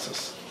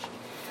analysis,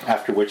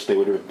 after which they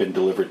would have been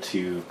delivered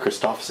to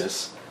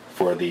Christophsis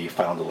for the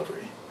final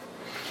delivery.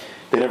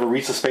 They never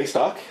reached the space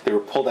dock. They were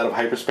pulled out of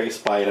hyperspace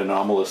by an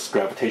anomalous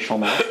gravitational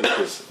mass, which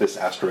was this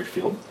asteroid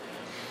field.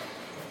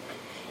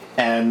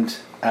 And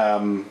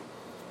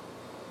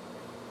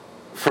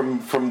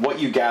from what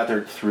you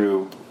gathered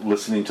through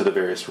listening to the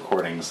various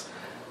recordings,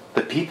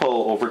 the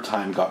people over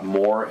time got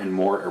more and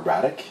more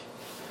erratic,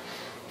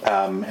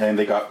 and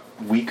they got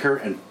weaker,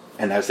 and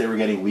as they were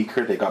getting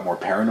weaker, they got more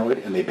paranoid,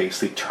 and they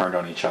basically turned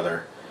on each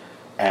other.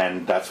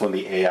 And that's when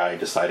the AI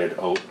decided,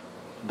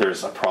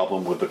 there's a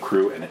problem with the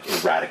crew, and it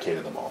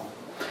eradicated them all.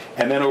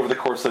 And then over the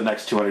course of the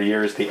next 200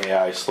 years, the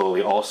AI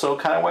slowly also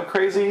kind of went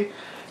crazy,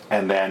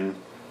 and then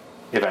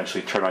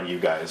eventually turned on you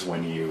guys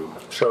when you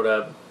showed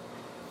up.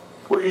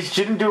 Well,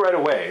 she didn't do it right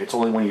away. It's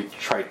only when you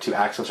try to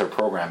access her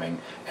programming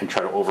and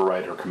try to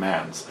override her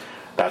commands,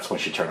 that's when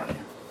she turned on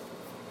you.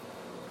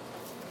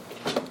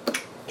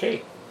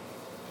 Okay.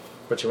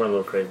 But you went a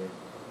little crazy.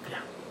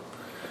 Yeah.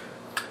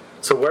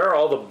 So where are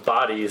all the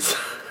bodies?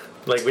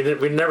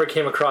 We never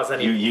came across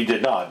any. You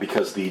did not,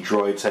 because the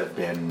droids have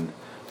been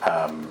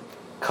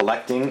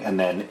collecting and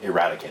then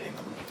eradicating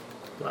them.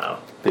 Wow.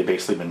 They've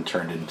basically been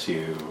turned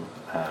into.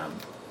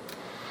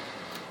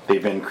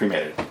 They've been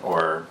cremated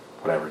or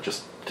whatever,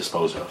 just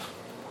disposed of.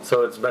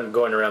 So it's been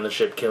going around the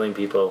ship killing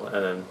people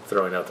and then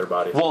throwing out their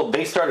bodies. Well,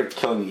 they started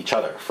killing each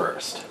other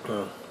first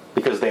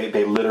because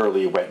they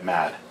literally went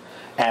mad,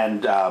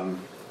 and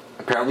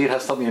apparently it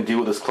has something to do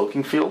with this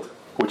cloaking field,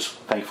 which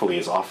thankfully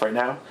is off right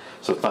now,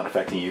 so it's not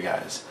affecting you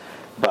guys.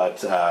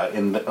 But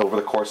over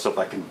the course of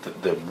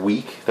the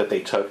week that they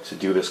took to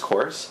do this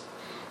course,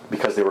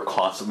 because they were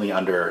constantly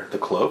under the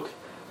cloak,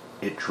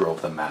 it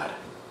drove them mad.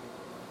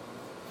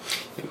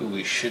 Maybe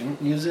we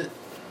shouldn't use it?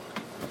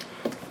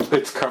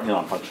 It's currently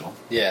non-functional.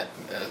 Yeah,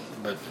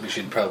 but we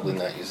should probably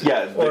not use it.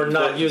 Yeah, or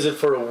not use it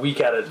for a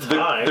week at a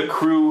time. The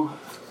crew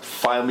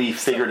finally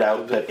figured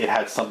out that it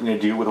had something to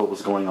do with what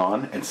was going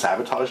on and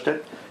sabotaged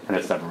it, and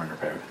it's never been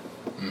repaired.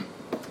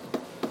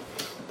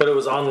 But it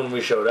was on when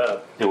we showed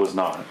up. It was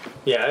not.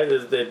 Yeah,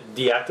 it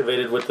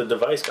deactivated with the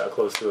device got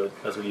close to it.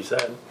 That's what you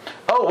said.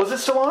 Oh, was it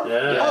still on?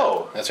 Yeah.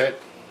 Oh. That's right.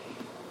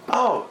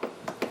 Oh.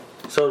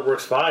 So it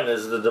works fine.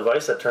 It's the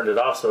device that turned it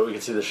off so we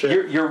can see the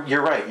ship.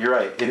 You're right. You're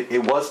right.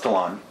 It was still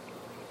on.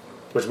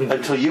 Which means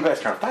until you guys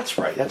turned it off.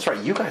 That's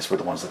right. You guys were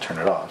the ones that turned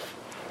it off.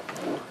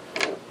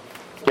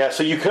 Yeah,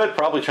 so you could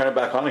probably turn it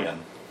back on again.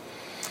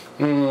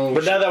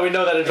 But now that we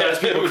know that it drives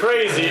people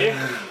crazy.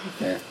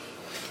 Yeah.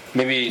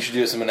 Maybe you should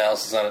do some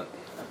analysis on it.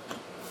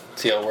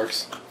 See how it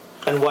works.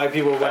 And why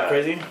people went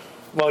crazy?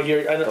 Well,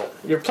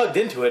 you're plugged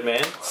into it,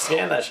 man.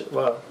 Scan that shit.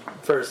 Well,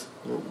 first,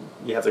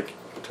 you have to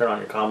turn on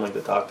your comm link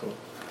to talk to them.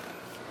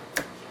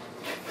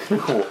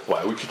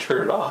 Why would you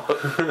turn it off? I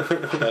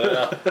don't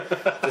know.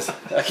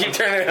 I keep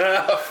turning it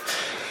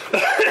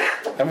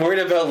off. I'm worried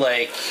about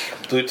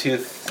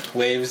Bluetooth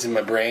waves in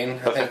my brain.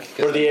 I think.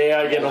 Or the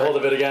AI getting a hold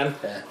of it again.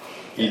 Yeah.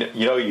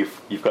 You know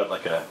you've got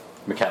a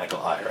mechanical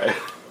eye, right?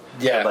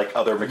 Yeah. And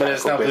other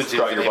mechanical bits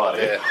throughout your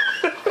body. Yeah.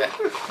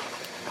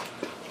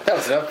 That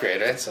was an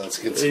upgrade, right? So it's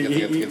good.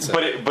 Good stuff.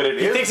 But it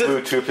is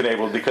Bluetooth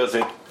enabled because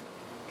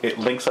it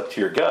links up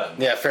to your gun.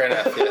 Yeah, fair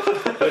enough.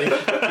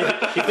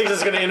 Yeah. He thinks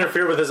it's going to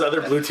interfere with his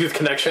other Bluetooth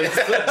connections.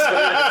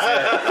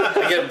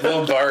 I get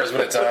blue bars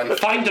when it's on.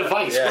 Find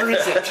device. Yeah. Where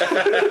is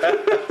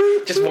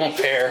it? Just won't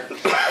pair.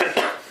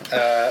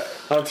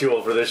 I'm too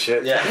old for this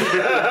shit. Yeah.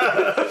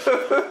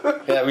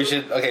 Yeah, we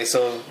should. Okay,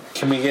 so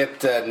can we get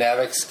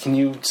Navix? Can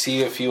you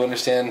see if you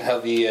understand how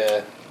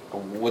the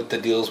what the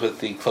deals with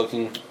the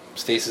cloaking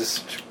stasis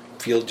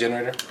field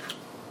generator?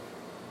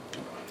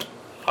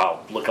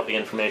 I'll look up the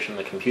information in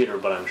the computer,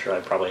 but I'm sure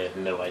I probably have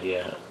no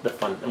idea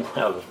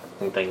how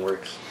the thing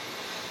works.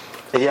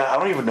 Yeah, I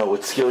don't even know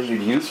what skill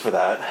you'd use for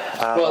that.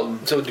 Well,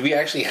 so do we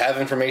actually have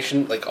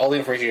information? Like all the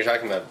information you're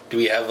talking about, do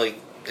we have like?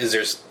 Is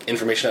there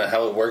information on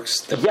how it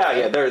works?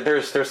 Yeah.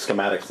 There's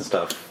schematics and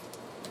stuff.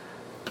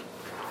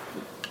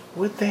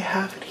 Would they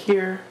have it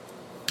here?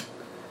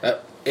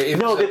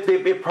 No,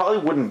 they probably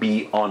wouldn't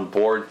be on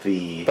board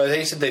the. But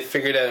they said they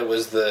figured out it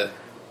was the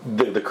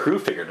crew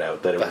figured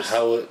out that it was.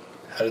 How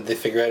did they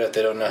figure out if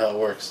they don't know how it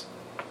works?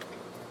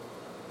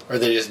 Or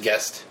they just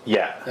guessed?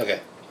 Yeah. Okay.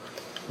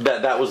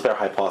 That was their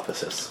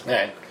hypothesis. All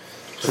right.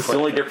 It's the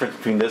only difference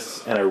between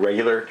this and a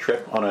regular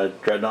trip on a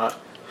dreadnought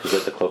is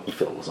that the cloaking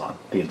field was on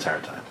the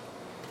entire time.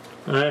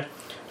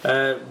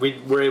 Alright. We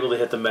were able to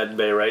hit the med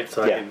bay, right?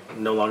 So Yeah. I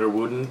can no longer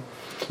wooden.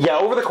 Yeah,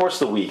 over the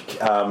course of the week,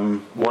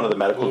 one of the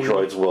medical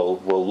droids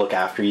will look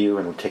after you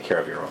and take care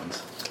of your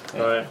wounds.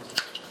 Alright.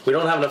 We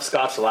don't have enough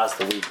scotch to last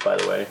the week, by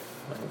the way.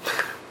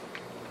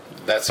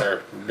 That's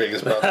our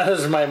biggest problem. That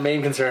is my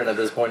main concern at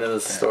this point in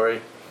this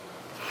story.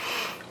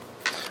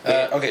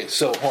 Okay,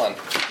 so hold on.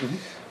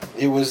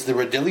 It was the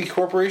Rendili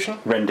Corporation?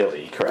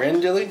 Rendili, correct.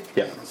 Rendili?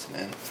 Yeah. That's the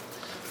name.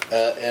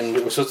 And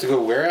it was supposed to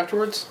go where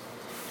afterwards?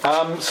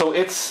 So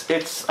it's.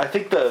 I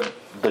think the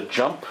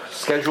jump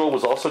schedule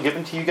was also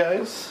given to you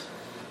guys.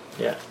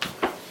 Yeah.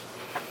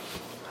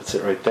 That's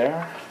it right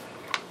there.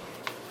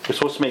 You're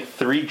supposed to make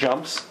 3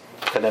 jumps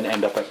and then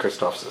end up at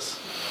Christoph's.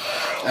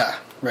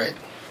 Ah, right.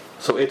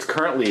 So it's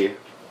currently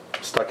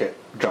stuck at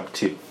jump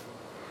 2.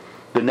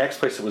 The next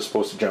place it was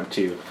supposed to jump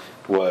to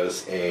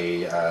was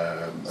a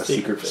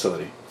secret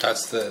facility.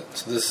 That's so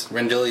this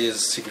Rendili is a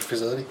secret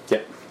facility?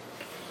 Yep.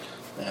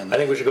 And I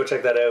think we should go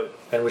check that out,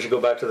 and we should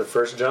go back to the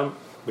first jump,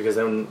 because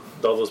then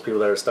all those people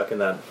that are stuck in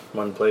that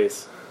one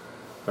place,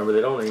 remember,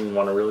 they don't even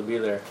want to really be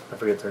there. I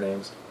forget their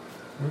names.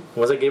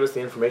 Was that gave us the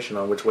information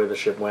on which way the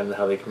ship went and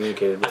how they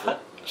communicated with it.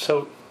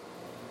 So,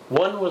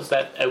 1 was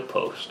that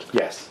outpost.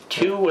 Yes.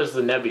 2 was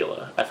the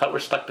nebula. I thought we're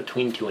stuck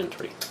between 2 and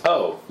 3.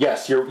 Oh,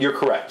 yes, you're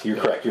correct. You're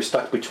correct. You're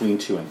stuck between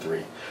 2 and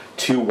 3.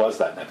 2 was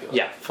that nebula.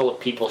 Yeah, full of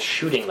people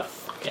shooting the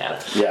fuck at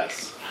us.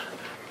 Yes.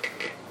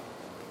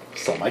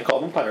 Some might call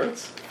them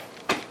pirates.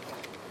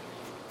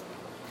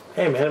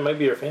 Hey man, it might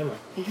be your family.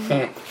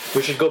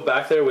 We should go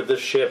back there with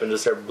this ship and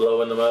just start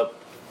blowing them up.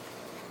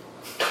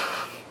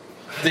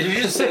 did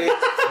you just say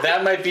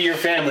that might be your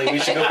family? We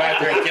should go back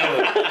there and kill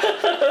them.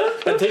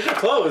 And take your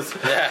clothes.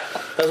 Yeah.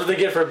 That's what they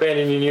get for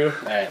abandoning you.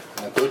 All right.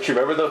 Don't you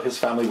remember, though, his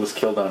family was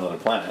killed on another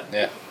planet?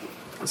 Yeah.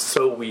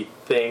 So we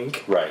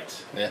think.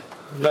 Right. Yeah.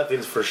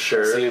 Nothing's for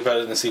sure. See about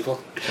it in the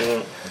sequel.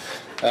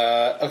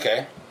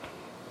 Okay.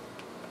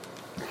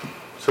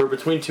 So we're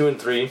between 2 and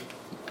 3.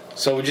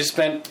 So we just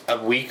spent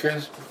a week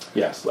or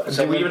Yes.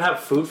 Did we even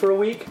have food for a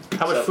week?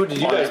 How much food did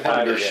you guys on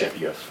buy? your ship,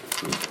 you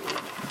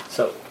have.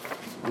 So,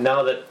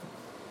 now that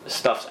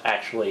stuff's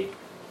actually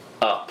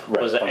up,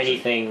 Right, was there function.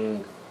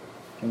 anything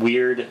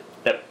weird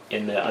that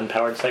in the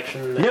unpowered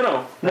section?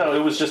 No, it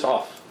was just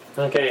off.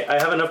 Okay, I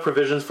have enough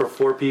provisions for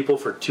 4 people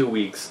for 2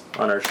 weeks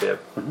on our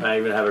ship. I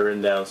even have it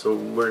written down. So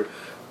we're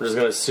just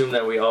going to assume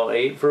that we all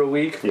ate for a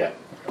week. Yeah.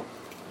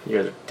 You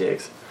guys are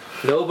dicks.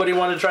 Nobody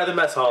wanted to try the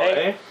mess hall,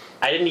 Hey, eh?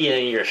 I didn't eat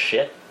any of your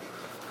shit.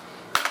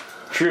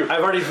 True.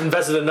 I've already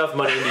invested enough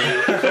money into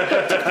you.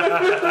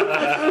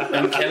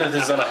 And Kenneth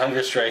is on a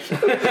hunger strike.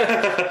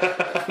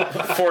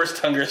 Forced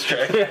hunger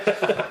strike.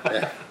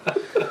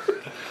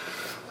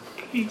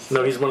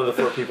 No, he's one of the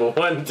 4 people.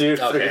 1, 2,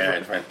 3. Okay,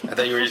 alright, fine. I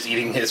thought you were just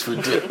eating his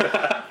food too.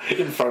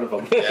 In front of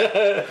him.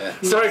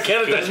 Sorry,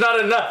 Kenneth, that's not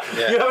enough.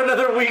 Yeah. You have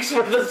another week's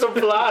worth of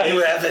supplies.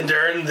 You haven't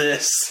earned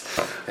this.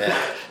 Yeah.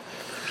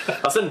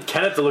 I'll send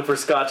Kenneth to look for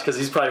scotch because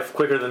he's probably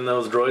quicker than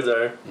those droids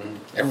are.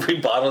 Every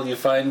bottle you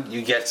find,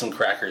 you get some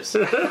crackers.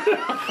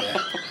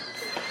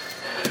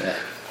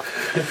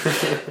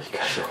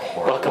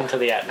 Welcome to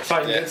the atmosphere.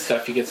 Find good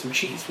stuff, you get some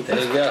cheese with There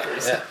it. you go.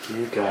 Yeah.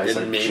 You guys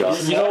And are maybe-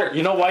 just...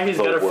 You know why he's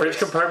got a The fridge worst.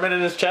 compartment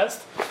in his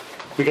chest?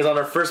 Because on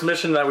our first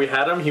mission that we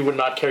had him, he would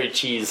not carry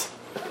cheese.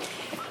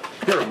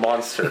 You're a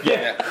monster.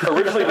 Yeah.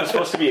 Originally, it was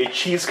supposed to be a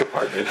cheese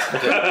compartment.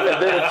 And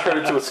then it turned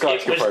into a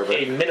scotch It was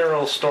compartment. a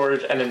mineral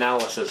storage and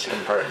analysis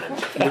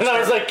compartment. And I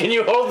was like, can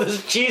you hold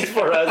this cheese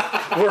for us?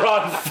 We're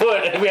on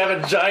foot and we have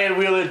a giant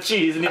wheel of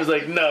cheese. And he was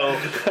like, no,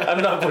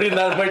 I'm not putting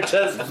that in my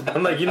chest.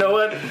 I'm like, you know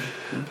what?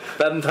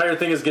 That entire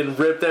thing is getting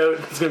ripped out.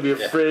 It's going to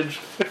be a fridge.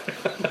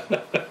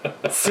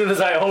 As soon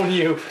as I own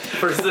you.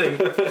 First thing.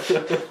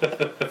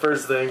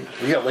 First thing.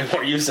 We got way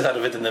more use out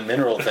of it than the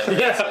mineral thing.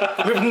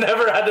 Yeah, we've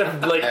never had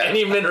to, like, Yeah.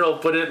 any mineral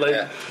put it, like,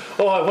 Yeah.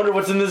 oh, I wonder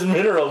what's in this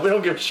mineral. We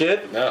don't give a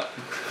shit. No.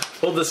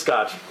 Hold the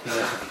scotch.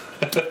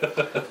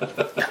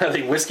 Are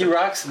they whiskey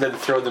rocks? Then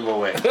throw them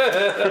away.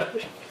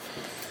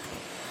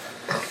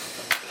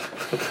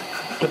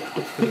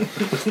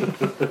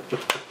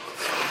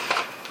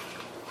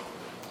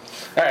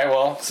 Alright,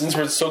 well, since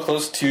we're so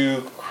close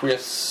to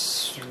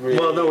Chris...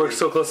 Well, no, we're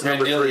so close to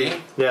number Rendili.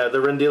 3. Yeah, the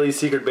Rendili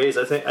secret base.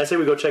 I say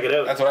we go check it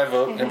out. That's what I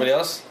vote. Anybody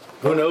else?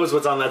 Who knows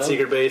what's on that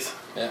secret base?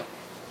 Yeah.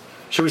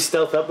 Should we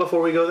stealth up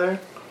before we go there?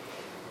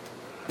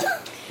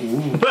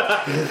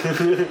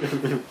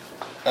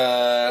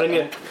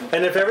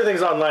 And if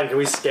everything's online, can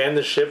we scan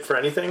the ship for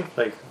anything?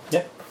 Like,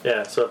 Yeah.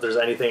 yeah. So if there's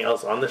anything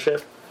else on the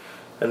ship,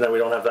 and then we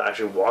don't have to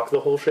actually walk the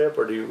whole ship,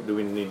 or do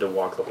we need to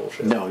walk the whole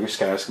ship? No, your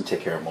scanners can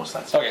take care of most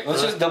of that stuff. Okay,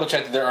 let's just double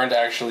check that there aren't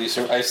actually...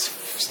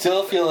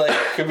 still feel like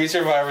there could be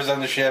survivors on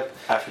the ship.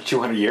 After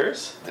 200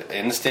 years?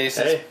 In the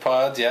stasis Hey.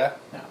 pods, yeah.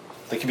 No.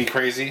 They could be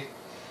crazy.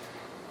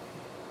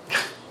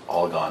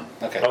 All gone.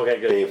 Okay. Okay,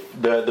 good.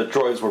 The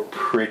droids were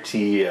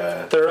pretty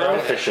Thorough?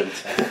 efficient.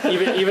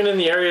 even in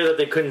the area that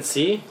they couldn't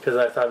see, because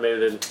I thought maybe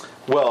they'd.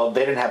 Well,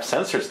 they didn't have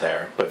sensors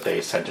there, but they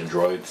sent in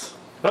droids.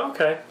 Oh,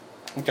 okay.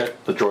 Okay.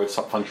 The droids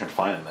functioned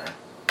fine in there.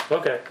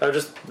 Okay. I was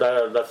just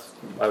that's.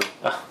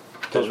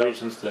 Those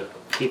reasons the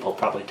people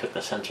probably took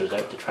the sensors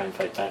out to try and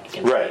fight back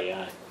against Right.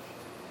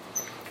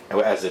 the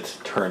AI. As it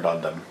turned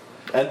on them.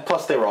 And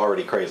plus, they were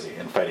already crazy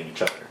and fighting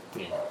each other.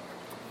 Yeah.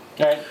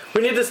 Alright.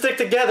 We need to stick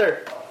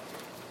together.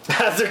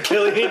 As they're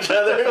killing each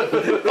other.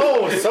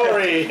 Oh,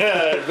 sorry.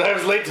 Yeah, I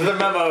was late to the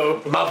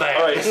memo. My bad.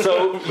 All right,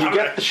 so you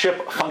get the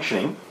ship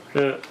functioning,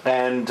 Yeah.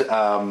 and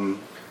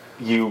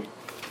you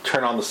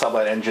turn on the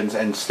sublight engines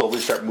and slowly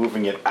start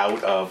moving it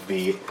out of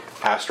the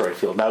asteroid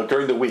field. Now,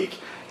 during the week,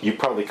 you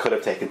probably could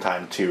have taken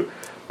time to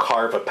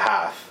carve a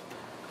path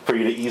for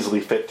you to easily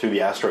fit through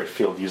the asteroid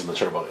field using the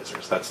turbo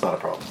lasers. That's not a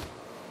problem.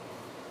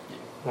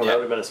 Well, that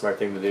would have been a smart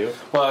thing to do.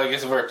 Well, I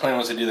guess if our plan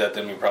was to do that,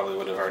 then we probably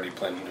would have already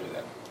planned on doing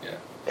that. Yeah.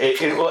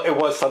 It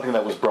was something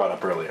that was brought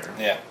up earlier.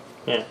 Yeah.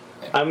 Yeah.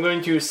 I'm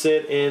going to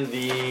sit in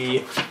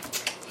the.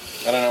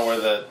 I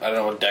don't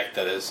know what deck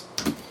that is.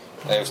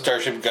 I have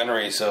Starship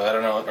Gunnery, so I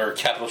don't know, or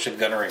Capital Ship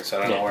Gunnery, so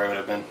I don't know where it would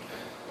have been.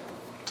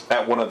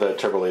 At one of the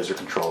turbo laser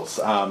controls.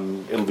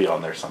 It'll be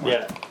on there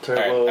somewhere. Yeah.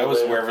 Turbo. Alright, I was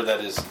wherever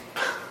that is.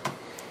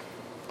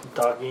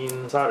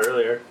 Docking. Saw it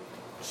earlier.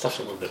 Stuff's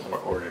a little bit more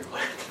ordered.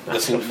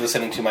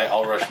 Listening to my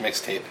All Rush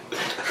mixtape.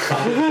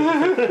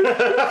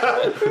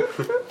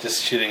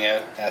 Just shooting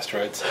at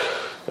asteroids.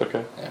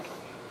 Okay. Yeah.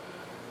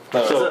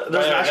 So,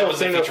 there's an actual that was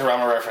thing a of-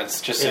 Futurama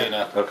reference, just so Yeah. you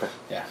know. Okay.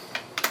 Yeah,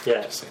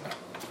 Yeah. just so you know.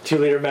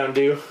 2-liter Mountain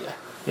Dew.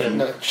 Yeah.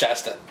 No,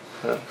 Shasta.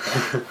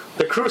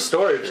 The crew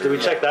storage. Did we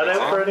check that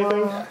out for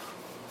anything?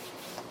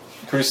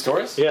 Cruise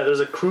stores? Yeah, there's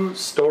a crew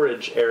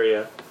storage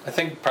area. I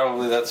think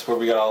probably that's where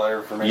we got all our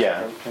information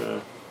Yeah.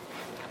 from.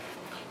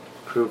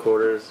 Crew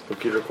quarters,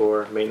 computer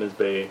core, maintenance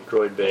bay,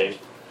 droid bay,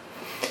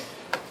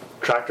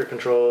 tractor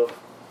control,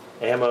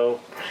 ammo,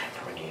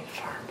 Renegade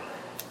farm.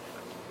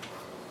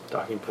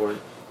 docking port.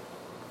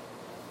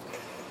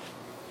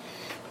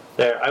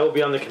 There, I will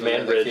be on the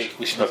command Yeah, bridge.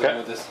 We should be Okay. done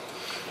with this.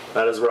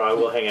 That is where I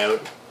will hang out.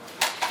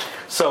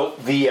 So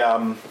the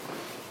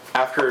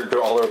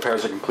after all the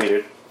repairs are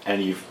completed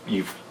and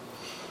you've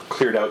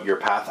cleared out your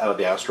path out of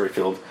the asteroid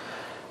field,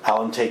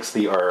 Alan takes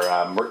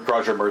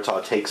Roger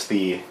Murtaugh takes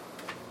the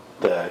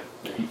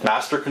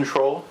master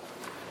control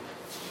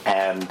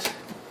and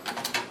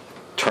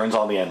turns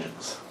on the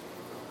engines.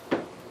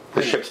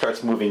 The ship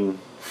starts moving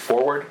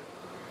forward,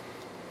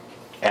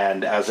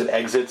 and as it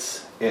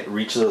exits, it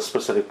reaches a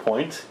specific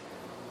point,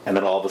 and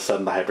then all of a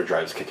sudden the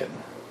hyperdrives kick in,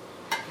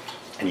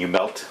 and you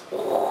melt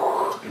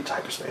into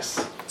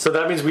hyperspace. So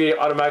that means we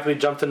automatically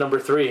jump to number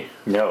 3.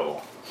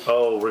 No,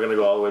 Oh, we're gonna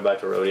go all the way back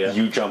to Rhodia.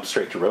 you jump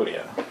straight to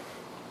Rhodia.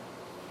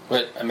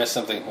 Wait, I missed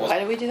something. Why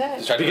did we do that?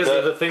 Because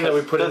of the thing that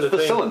we put in the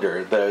thing.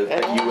 cylinder.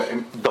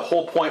 The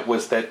whole point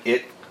was that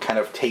it kind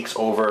of takes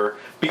over,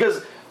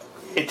 because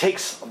it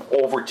takes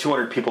over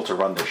 200 people to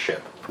run this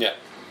ship. Yeah.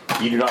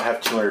 You do not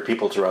have 200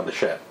 people to run the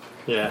ship.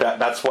 Yeah.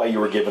 That's why you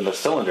were given the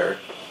cylinder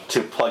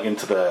to plug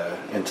into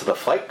the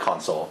flight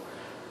console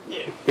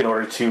in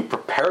order to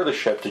prepare the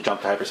ship to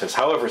jump to hyperspace.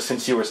 However,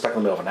 since you were stuck in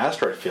the middle of an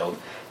asteroid field,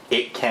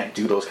 it can't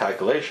do those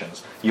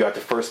calculations. You have to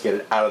first get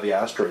it out of the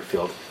asteroid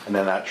field, and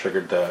then that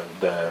triggered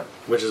the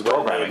Which is what it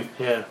programming,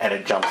 did, yeah. and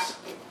it jumps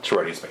to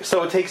Rhodia space.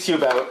 So it takes you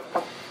about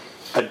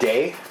a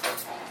day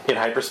in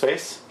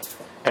hyperspace,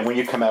 and when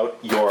you come out,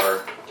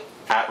 you're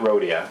at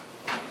Rhodia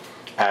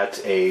at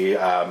a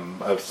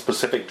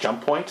specific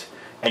jump point,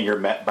 and you're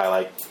met by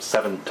like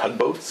 7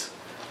 tugboats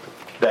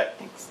that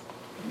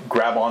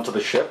grab onto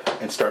the ship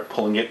and start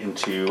pulling it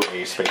into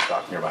a space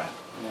dock nearby.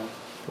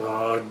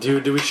 Oh,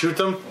 dude, do we shoot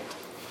them?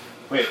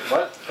 Wait,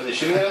 what? Are they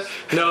shooting at us?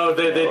 No,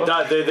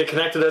 they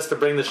connected us to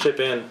bring the ship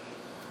in.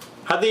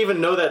 How'd they even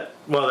know that?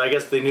 Well, I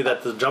guess they knew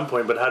that the jump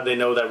point, but how'd they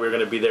know that we were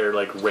going to be there,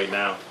 like, right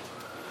now?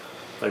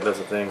 Like, that's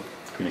the thing.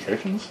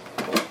 Communications?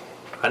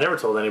 I never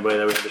told anybody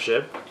that we had the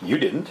ship. You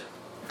didn't.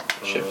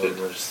 Shifted.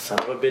 Oh, son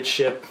of a bitch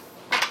ship.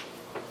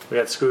 We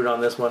got screwed on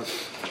this one.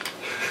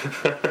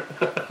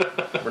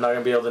 We're not going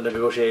to be able to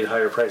negotiate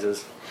higher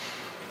prices.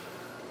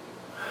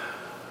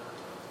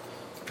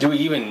 Do we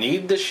even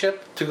need the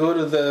ship to go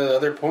to the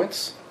other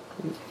points?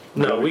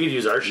 No, we could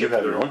use our You ship.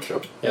 have to your go- own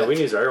ship. Yeah, we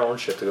can use our own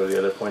ship to go to the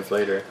other points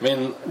later. I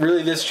mean,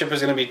 really, this ship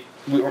is going to be.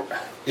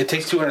 It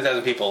takes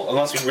 200,000 people.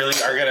 Unless we really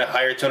are going to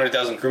hire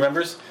 200,000 crew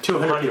members.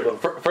 200 people.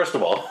 First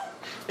of all,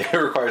 it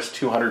requires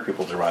 200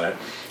 people to run it.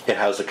 It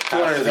has a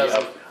capacity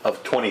 200,000.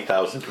 of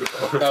 20,000 people.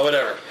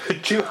 Whatever.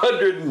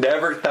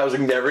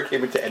 200,000 never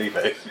came into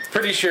anything.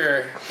 Pretty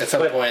sure at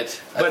some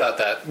point I thought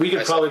that. We could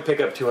myself. probably pick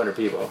up 200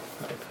 people.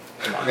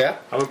 Yeah?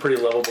 I'm a pretty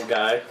lovable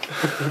guy.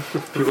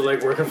 People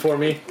like working for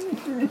me.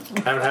 I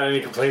haven't had any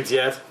complaints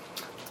yet.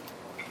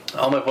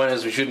 All my point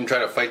is we shouldn't try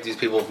to fight these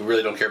people who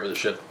really don't care about the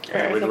ship.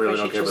 Yeah, we think really we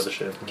don't should care about just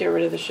the ship. Get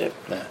rid of the ship.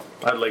 Yeah.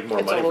 I'd like more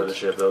It's money for old. the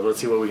ship, though. Let's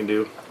see what we can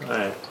do. All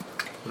right.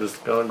 We'll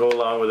just go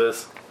along with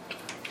this.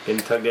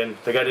 Getting tugged in.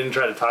 The guy didn't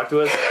try to talk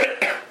to us?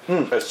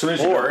 As soon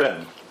as you Or- jump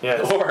in.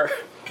 Yes. Or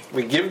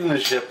we give them the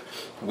ship,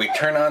 we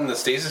turn on the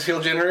stasis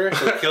field generator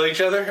so we kill each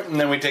other, and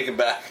then we take it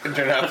back and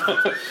turn it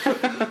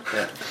off.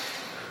 Yeah.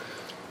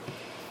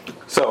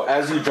 So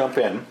as you jump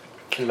in,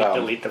 Can we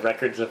delete the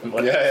records of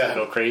what Yeah, makes yeah. them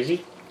go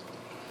crazy?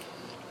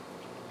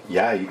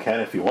 yeah, you can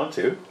if you want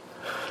to.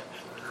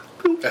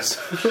 That's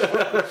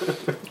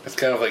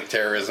kind of like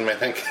terrorism, I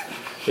think.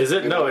 Is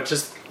it? No, it's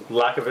just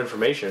lack of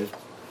information.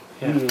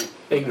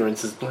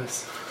 Ignorance is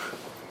bliss.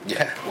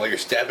 Yeah, while you're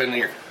stabbing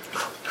your.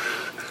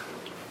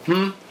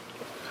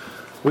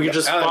 We could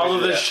just I don't follow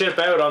imagine this that. ship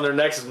out on their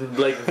next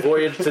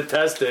voyage to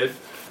test it,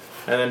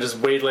 and then just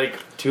wait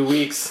 2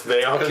 weeks.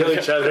 They all kill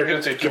each They're other, going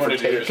to say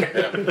 200 years.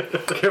 Yeah.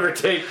 give or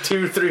take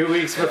 2-3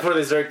 weeks before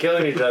they start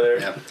killing each other,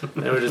 Yeah.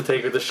 and we just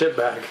take the ship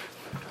back.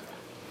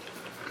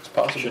 It's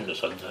possible. Shouldn't have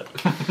said that.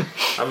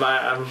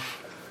 I'm.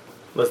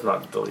 Let's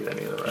not delete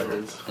any of the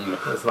records.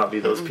 Let's not be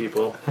those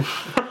people.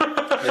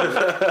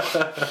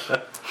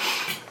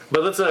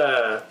 But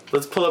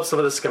let's pull up some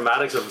of the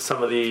schematics of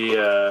some of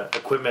the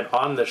equipment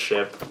on the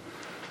ship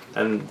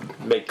and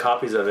make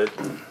copies of it.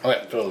 Oh, yeah,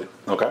 totally.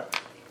 Okay.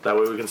 That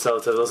way we can sell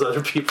it to those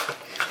other people.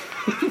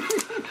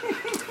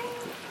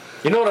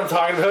 You know what I'm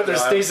talking about?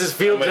 There's No, stasis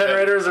field I'm with you.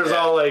 generators. There's Yeah.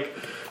 all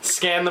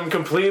scan them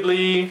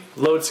completely,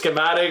 load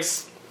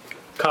schematics,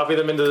 copy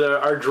them into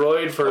our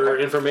droid for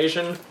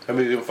information.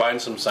 Maybe we can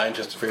find some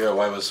scientists to figure out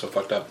why it was so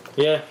fucked up.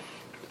 Yeah.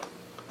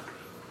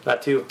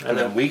 That too. And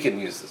then we can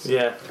use this.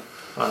 Yeah,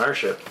 on our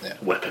ship.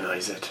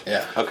 Weaponize it.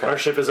 Yeah. Okay. Our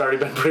ship has already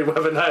been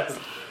pre-weaponized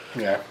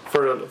Yeah.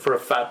 for a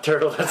fat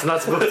turtle that's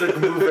not supposed to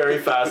move very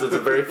fast. It's a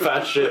very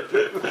fast ship.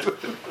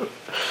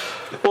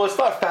 Well, it's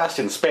not fast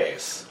in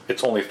space.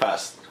 It's only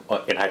fast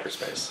in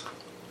hyperspace.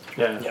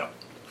 Yeah. Yeah.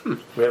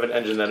 We have an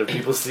engine that if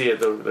people see it,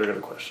 they're going to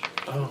question.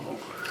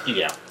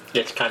 Yeah.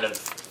 It's kind of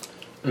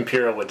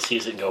Imperial would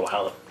seize it and go,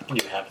 how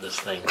you have this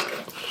thing.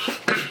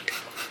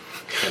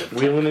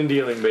 Wheeling and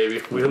dealing, baby.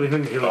 Wheeling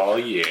and dealing. Oh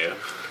yeah.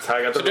 That's how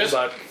I got the So just-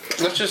 robot.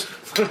 Let's just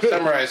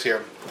summarize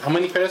here. How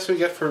many credits do we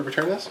get for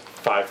returning this?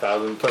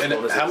 5,000 plus And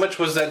bonuses. how much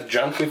was that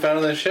junk we found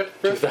on the ship?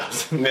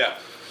 2,000. Yeah.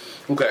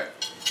 Okay.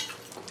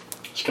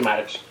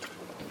 Schematics.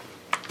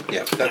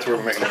 Yeah, that's where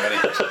we're making our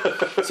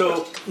money.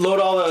 So load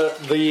all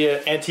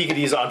the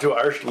antiquities onto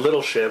our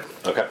little ship,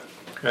 Okay.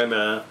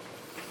 and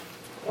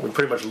we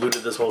pretty much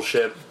looted this whole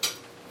ship.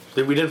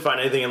 We didn't find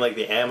anything in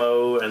the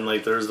ammo and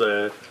there's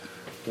the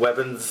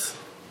weapons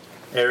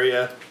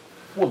area.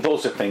 Well,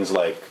 those are things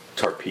like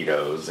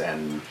torpedoes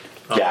and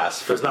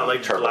gas. There's not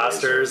turbo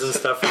blasters lasers. and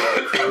stuff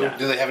for the crew.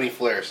 Do they have any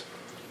flares?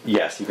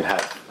 Yes, you can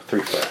have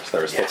 3 flares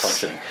that are still Yes.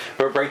 functioning.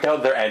 But break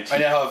down their antique. I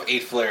now have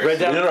 8 flares. Right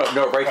down-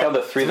 No, break down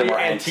the 3 that 3 are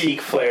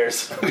antique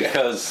flares.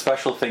 Because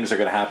special things are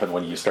going to happen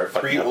when you start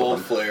fucking 3 up with old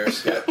them.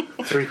 flares. Yeah.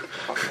 3.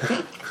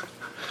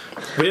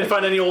 We didn't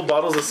find any old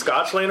bottles of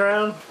scotch laying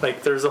around.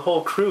 There's a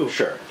whole crew.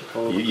 Sure.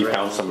 You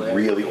found some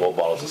really old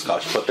bottles of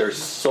scotch, but they're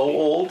so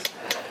old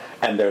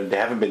and they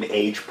haven't been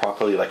aged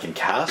properly in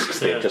casks.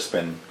 They've Yeah. just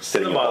been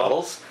sitting in In the bottle.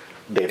 bottles.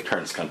 They've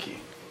turned skunky.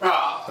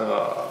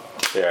 Ah.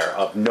 They're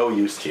of no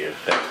use to you.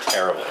 They're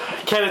terrible.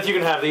 Kenneth, you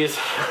can have these.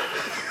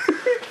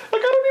 I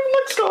don't even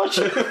like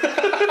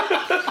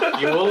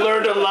scotch. You will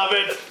learn to love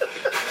it.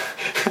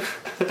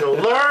 You'll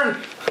learn.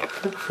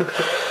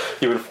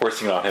 You've been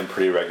forcing it on him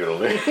pretty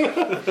regularly.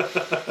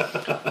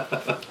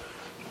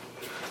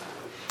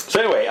 So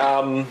anyway,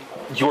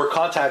 you were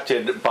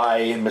contacted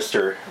by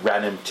Mr.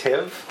 Ranim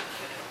Tiv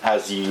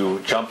as you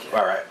jumped,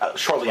 or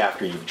shortly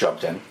after you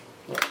jumped in.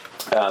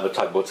 The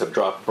tugboats have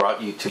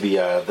brought you to the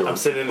I'm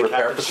sitting in the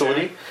repair captain's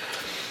facility.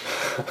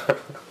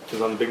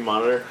 She's on the big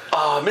monitor.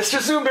 Mr.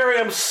 Zoomberry,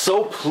 I'm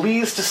so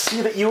pleased to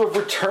see that you have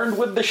returned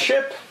with the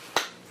ship.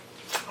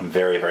 I'm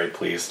very, very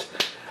pleased.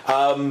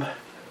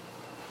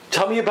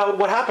 Tell me about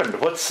what happened.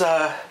 What's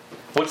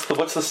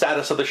the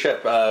status of the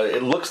ship?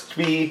 It looks to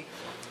be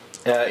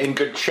in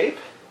good shape.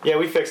 Yeah,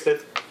 we fixed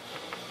it.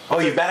 Oh,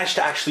 you managed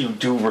to actually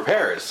do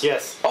repairs.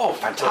 Yes. Oh,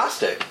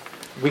 fantastic.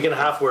 Week and a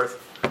half worth.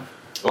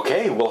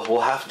 Okay, well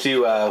we'll have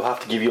to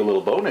give you a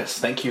little bonus.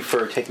 Thank you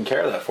for taking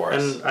care of that for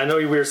us. And I know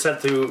we were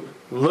sent to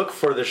look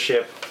for the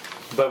ship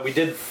but we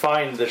did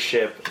find the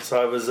ship,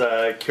 so I was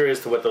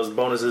curious to what those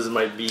bonuses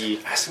might be.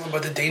 Ask him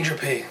about the danger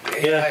pay.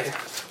 The Yeah. AI.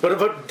 What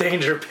about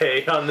danger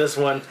pay on this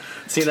one?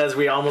 Seeing as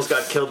we almost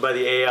got killed by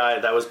the AI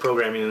that was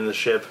programming in the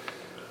ship.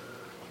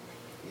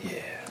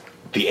 Yeah.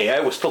 The AI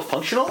was still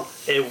functional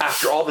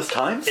after all this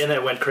time? And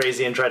it went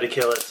crazy and tried to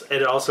kill us.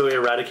 It also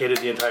eradicated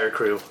the entire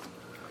crew.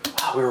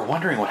 Oh, we were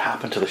wondering what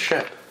happened to the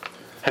ship.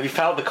 Have you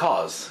found the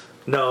cause?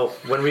 No,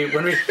 when we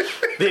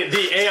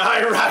the AI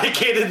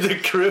eradicated the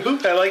crew.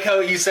 I like how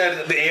you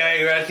said the AI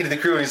eradicated the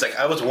crew, and he's like,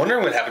 I was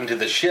wondering what happened to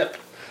the ship.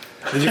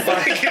 Did you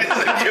find? He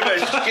doesn't give a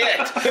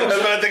shit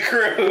about the It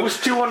crew.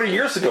 was 200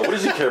 years ago. What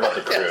does he care about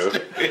the crew?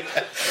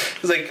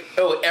 He's like,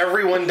 oh,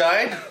 everyone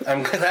died?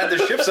 I'm glad the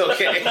ship's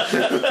okay.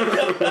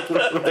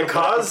 The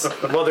cause?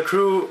 Well, the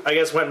crew, I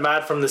guess, went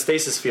mad from the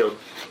stasis field.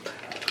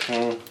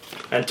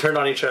 And turned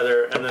on each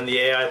other, and then the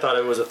AI thought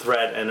it was a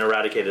threat and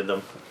eradicated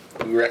them.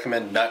 We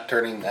recommend not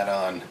turning that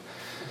on.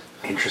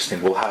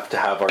 Interesting. We'll have to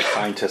have our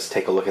scientists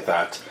take a look at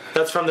that.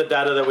 That's from the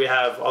data that we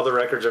have. All the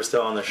records are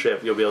still on the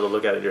ship. You'll be able to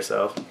look at it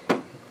yourself.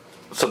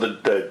 So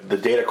the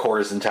data core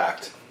is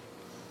intact?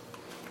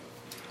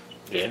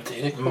 Yeah.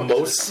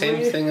 Mostly?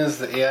 Same thing as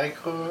the AI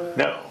core?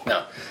 No.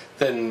 No.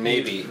 Then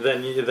maybe.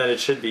 Then it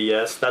should be,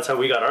 yes. That's how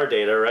we got our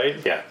data, right?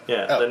 Yeah.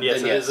 Yeah. Oh, then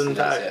yes, it is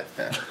intact.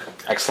 yeah.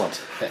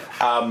 Excellent.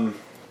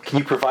 Can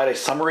you provide a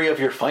summary of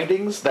your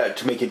findings that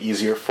to make it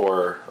easier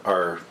for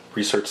our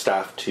research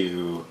staff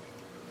to...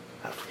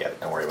 forget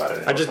it. Don't worry about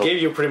it. I just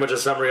gave you pretty much a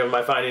summary of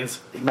my findings.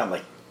 Not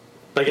like...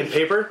 Like in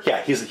paper?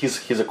 Yeah,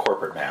 he's a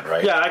corporate man,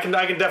 right? Yeah, I can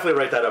definitely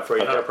write that up for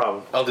you. Not a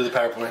problem. I'll do the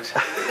PowerPoint.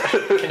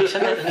 Can you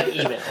send that in an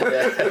email?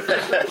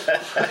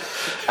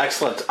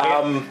 Excellent.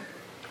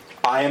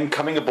 I am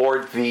coming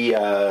aboard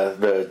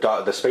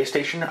the space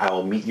station. I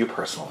will meet you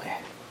personally.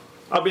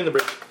 I'll be in the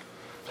bridge.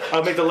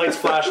 I'll make the lights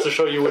flash to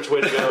show you which way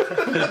to go.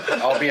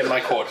 I'll be in my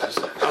quarters.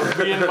 I'll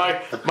be in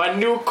my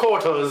new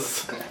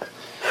quarters.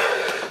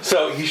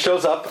 So he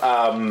shows up.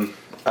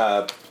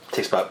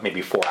 Takes about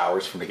maybe 4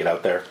 hours for him to get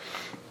out there.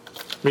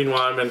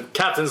 Meanwhile, I'm in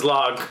Captain's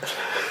log.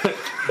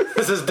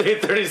 This is day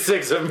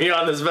 36 of me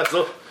on this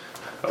vessel.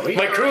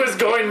 My crew is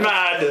going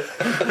mad.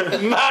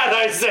 Mad,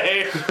 I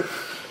say.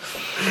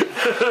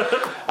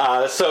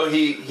 So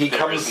he There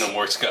comes. is no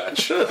more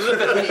scotch.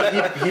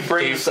 He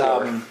brings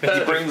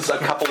a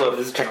couple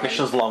of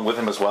technicians along with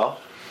him as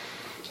well,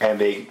 and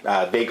they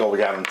go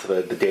down into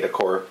the data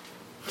core,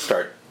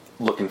 start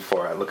looking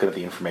at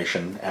the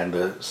information and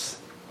the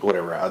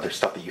whatever other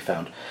stuff that you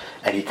found,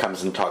 and he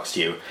comes and talks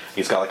to you.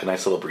 He's got like a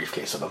nice little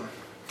briefcase of him.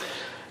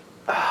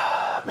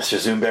 Mr.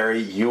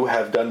 Zoomberry, you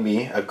have done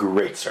me a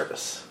great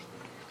service.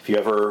 If you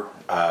ever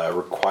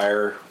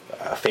require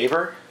a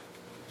favor,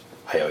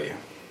 I owe you.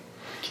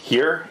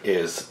 Here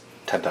is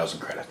 10,000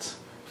 credits.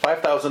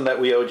 5,000 that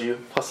we owed you,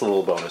 plus a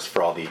little bonus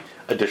for all the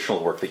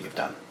additional work that you've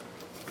done.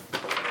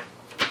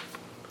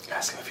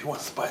 Ask him if he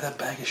wants to buy that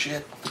bag of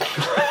shit.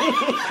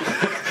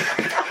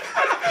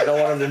 I don't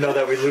want him to know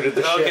that we looted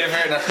the Okay, ship.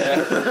 fair enough.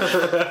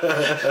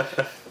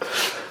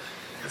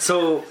 Yeah.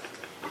 So,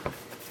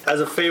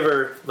 as a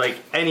favor, like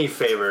any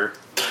favor,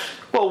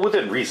 Well,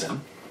 within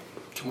reason.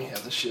 Can we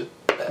have the shit?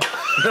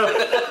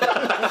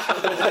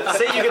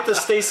 say you get the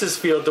stasis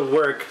field to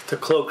work to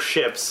cloak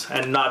ships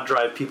and not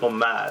drive people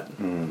mad.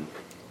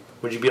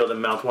 Would you be able to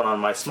mount one on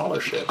my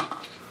smaller ship?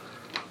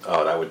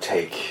 Oh, that would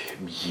take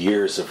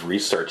years of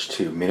research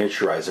to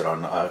miniaturize it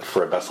on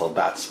for a vessel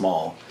that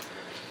small.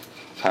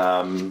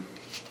 Come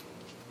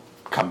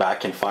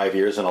back in 5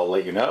 years and I'll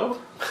let you know.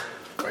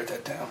 Write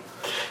that down.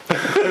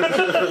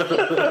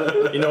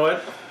 You know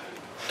what?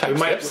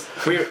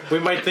 We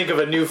might think of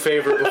a new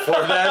favor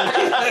before then.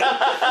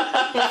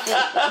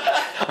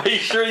 Are you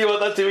sure you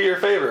want that to be your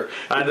favor?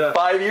 I In know.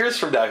 5 years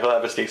from now, he'll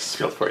have a stasis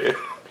field for you.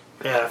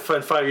 Yeah,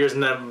 in 5 years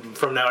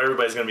from now,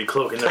 everybody's going to be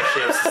cloaking their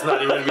ships. It's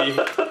not even going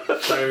to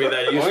be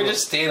that Or useful. we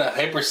just stay in a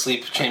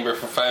hypersleep chamber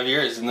for 5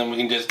 years, and then we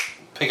can just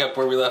pick up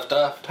where we left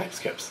off. Time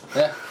skips.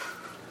 Yeah.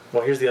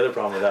 Well, here's the other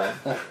problem with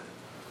that.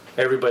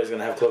 Everybody's going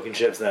to have cloaking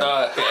ships then.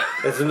 Yeah.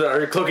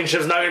 Our cloaking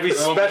ship's not going to be It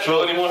won't be special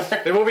cool anymore.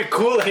 It won't be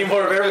cool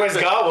anymore if everybody's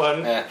got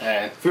one. Yeah,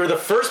 alright. If we were the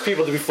first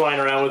people to be flying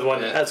around with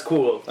one, Yeah. that's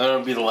cool. I don't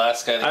want to be the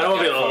last guy. I don't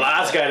want to be the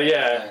last guy to,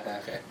 yeah.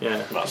 Okay.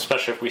 Yeah. Well,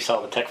 especially if we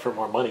sell the tech for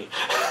more money.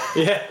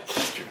 Yeah.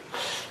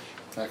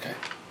 Okay.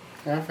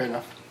 Yeah, fair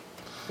enough.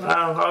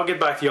 I'll get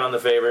back to you on the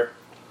favor.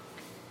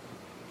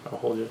 I'll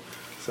hold you.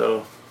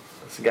 So,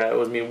 this guy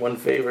owes me one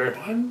favor.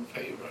 One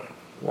favor.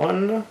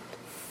 One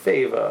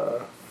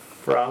favor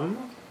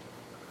from...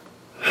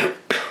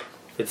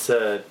 It's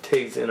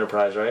Tiggs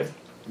Enterprise, right?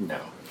 No.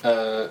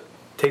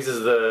 Tiggs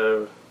is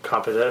the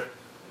competitor.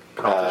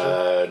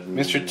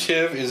 Mr.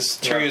 Tiv is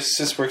Tyrius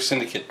Syswork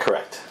Syndicate.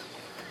 Correct.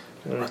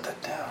 Wrote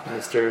that down.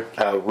 Mr.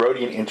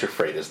 Rhodian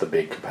Interfreight is the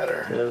big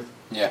competitor.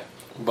 Yeah. Yeah.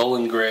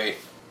 Bolin Gray.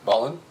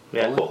 Ballin?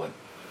 Yeah. Bullen.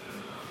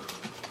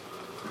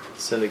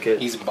 Syndicate.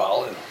 He's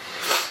ballin'.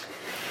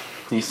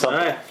 He's something.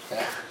 Alright.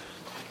 Yeah.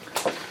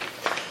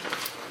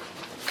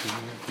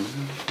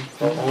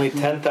 Well, only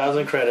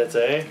 10,000 credits,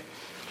 eh?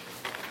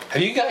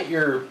 Have you got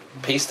your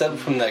pay stub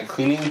from that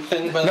cleaning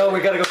thing? By the No, way?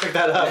 we gotta go pick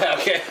that up. Yeah,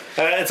 okay.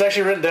 It's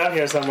actually written down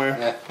here somewhere.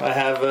 Yeah. I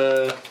have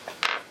a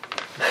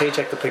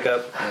paycheck to pick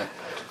up.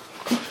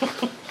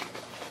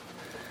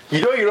 You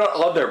know you're not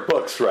on their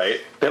books,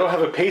 right? They don't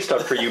have a pay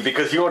stub for you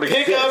because you don't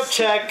Pick up exist.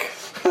 check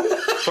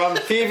from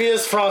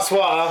Thievius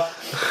Francois.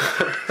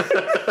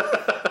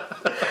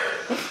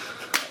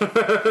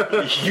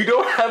 You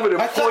don't have an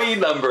employee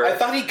number. I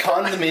thought he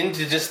conned them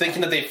into just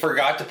thinking that they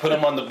forgot to put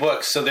him on the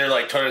books, so they're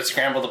like trying to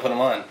scramble to put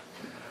him on.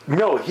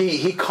 No,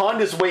 he conned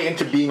his way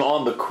into being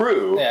on the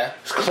crew, Yeah.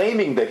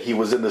 claiming that he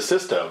was in the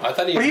system. I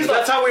thought he. But he's not.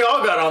 That's how we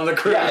all got on the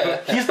crew.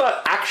 Yeah, he's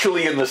not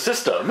actually in the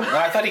system.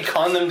 I thought he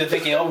conned them to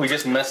thinking, oh, we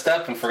just messed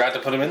up and forgot to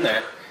put him in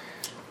there.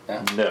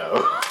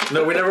 No.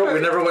 No, we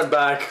never went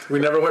back. We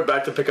never went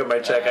back to pick up my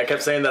check. I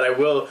kept saying that I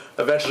will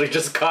eventually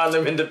just con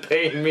them into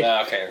paying me.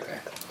 Okay.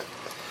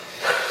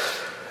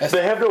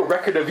 They have no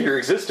record of your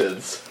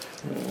existence.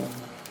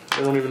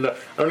 I don't even know.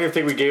 I don't even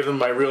think we gave them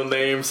my real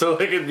name, so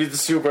like it'd be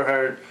super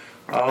hard.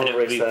 I'll And it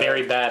would erase be that.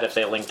 very bad if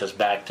they linked us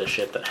back to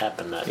shit that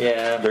happened that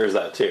Yeah. There's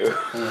that too.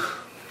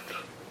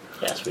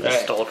 Yes, we just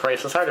Right. stole a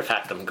priceless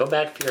artifact. Them. Go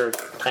back to your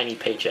tiny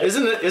paycheck.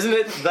 Isn't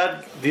it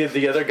that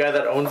the other guy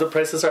that owns the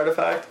priceless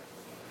artifact?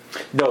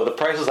 No, the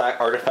priceless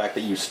artifact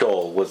that you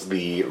stole was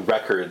the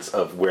records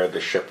of where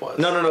the ship was.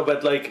 No,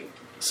 but like,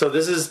 so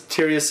this is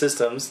Tyrius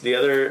Systems. The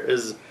other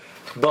is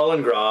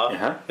Bullengraw.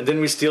 Uh-huh. And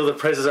didn't we steal the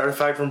priceless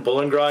artifact from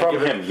Bullengraw? From and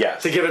give him,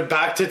 yes. To give it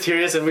back to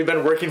Tyrius, and we've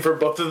been working for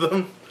both of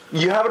them.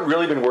 You haven't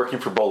really been working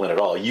for Bolin at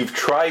all. You've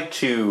tried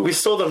to. We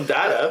stole them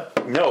data.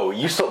 No,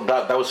 you stole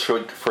that was for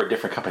a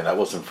different company. That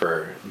wasn't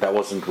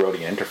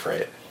Rodian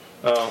Interfreight.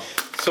 Oh.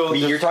 So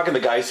You're talking the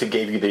guys who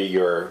gave you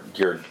your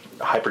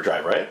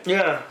hyperdrive, right?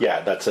 Yeah. Yeah,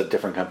 that's a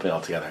different company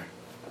altogether.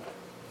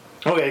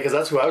 Okay, because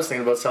that's who I was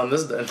thinking about selling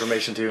this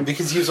information to.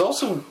 because he was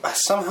also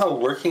somehow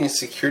working as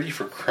security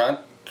for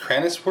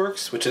Kranis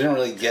Works, which I didn't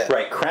really get.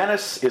 Right,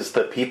 Kranis is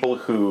the people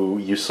who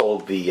you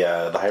sold the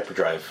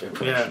hyperdrive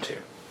information Yeah. to.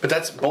 But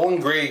that's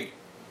Bollengra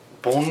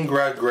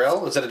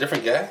Grell? Is that a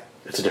different guy?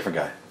 It's a different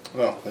guy.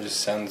 Well, they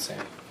just sound the same.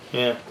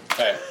 Yeah.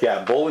 Alright.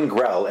 Yeah, Bolin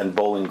Grell and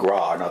Bolin Gra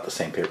are not the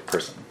same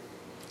person.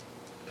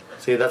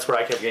 See, that's where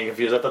I kept getting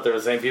confused. I thought they were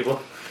the same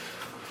people.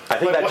 I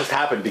think Wait, that what? just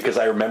happened because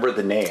I remembered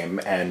the name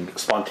and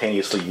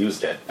spontaneously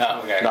used it, Oh,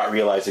 okay. not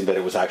realizing that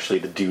it was actually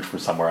the dude from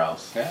somewhere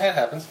else. Yeah, it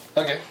happens.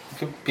 Okay.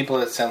 People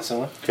that sound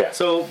similar. Yeah.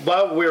 So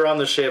while we were on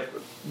the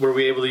ship, were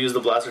we able to use the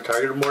blaster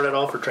target board at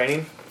all for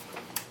training?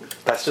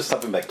 That's just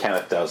something that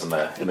Kenneth does in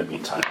the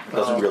meantime. It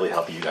doesn't really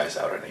help you guys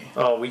out any.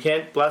 Oh, we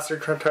can't blaster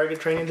target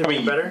training to I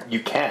mean, be better?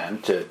 you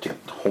can to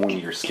hone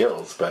your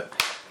skills, but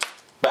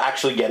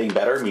actually getting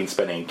better means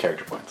spending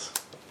character points.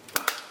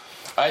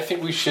 I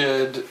think we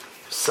should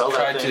Sell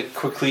try that to thing.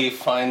 quickly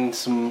find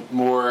some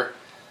more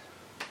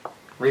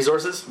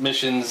Resources?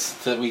 missions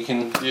that we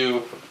can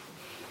do.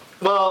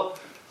 Well,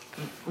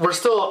 we're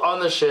still on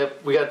the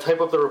ship. We got to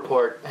type up the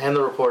report, hand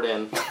the report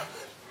in.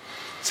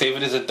 Save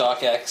it as a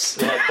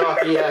DocX. Yeah,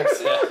 Doc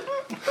EX.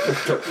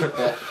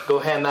 Yeah. Go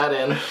hand that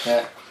in.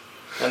 Yeah.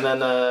 And then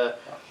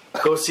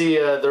go see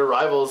their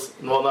rivals.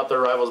 Well, not their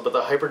rivals, but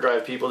the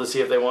hyperdrive people to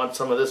see if they want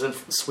some of this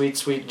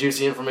sweet,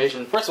 juicy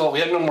information. First of all, we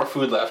have no more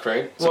food left,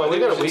 right? Well, I we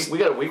think got a should- week. We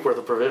got a week worth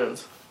of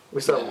provisions. We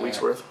still have a Yeah. week's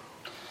worth.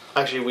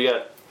 Actually, we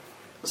got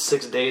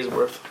 6 days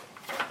worth.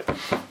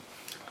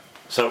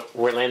 So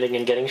we're landing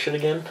and getting shit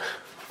again?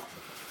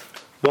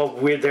 Well,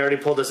 they already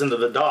pulled us into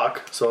the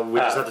dock, so we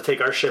just Ah. have to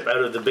take our ship out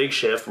of the big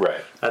ship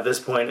Right. at this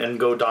point and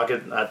go dock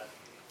it at.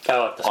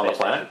 Oh, at the On the space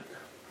planet?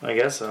 I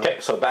guess so. Okay,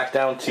 so back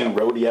down to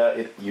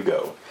Rhodia you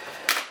go.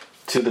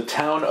 To the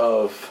town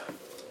of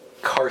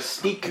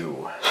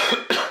Karstiku.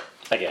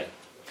 Again.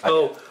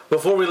 Oh,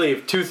 before we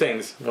leave, two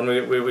things. When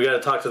we got to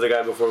talk to the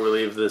guy before we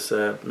leave this,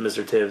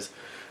 Mr. Tibbs.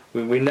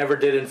 We never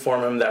did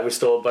inform him that we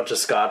stole a bunch of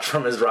scotch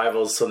from his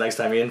rivals, so next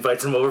time he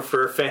invites them over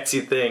for a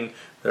fancy thing,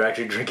 they're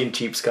actually drinking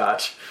cheap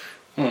scotch.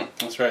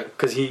 That's right.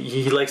 Because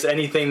he likes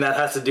anything that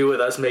has to do with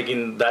us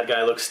making that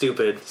guy look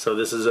stupid. So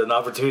this is an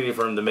opportunity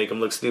for him to make him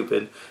look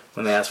stupid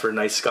when they ask for a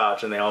nice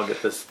scotch and they all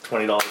get this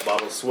 $20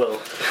 bottle of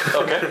swill.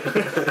 Okay.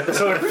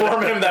 So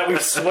inform him that we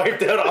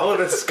swiped out all of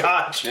his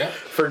scotch Yeah.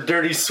 for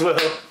dirty swill.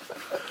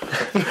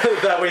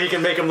 That way he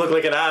can make him look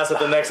like an ass at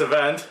the next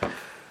event.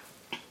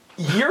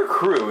 Your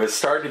crew is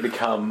starting to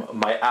become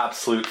my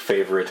absolute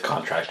favorite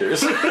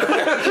contractors.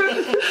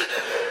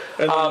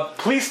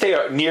 Please stay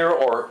near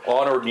or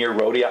near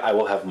Rhodia. I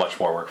will have much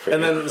more work for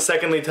And you. then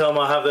secondly, tell him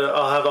I'll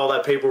have all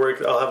that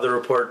paperwork. I'll have the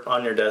report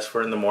on your desk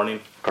for in the morning.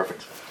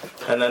 Perfect.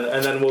 And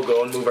then we'll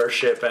go and move our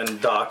ship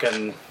and dock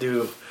and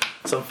do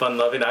some fun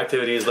loving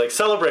activities like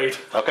celebrate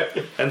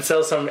Okay. and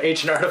sell some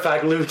ancient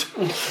artifact loot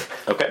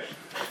Okay.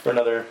 for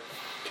another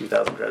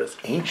 2,000 credits.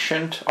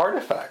 Ancient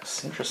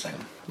artifacts. Interesting.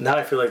 Now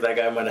I feel like that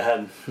guy might have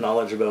had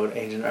knowledge about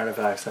ancient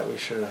artifacts that we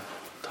should have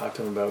talked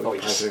to him about. Oh, we Probably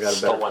just could've got a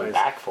stole better one price.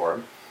 back for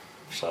him.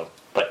 So,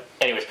 but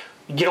anyways,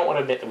 you don't want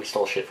to admit that we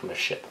stole shit from his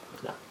ship.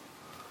 No.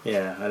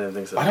 Yeah, I didn't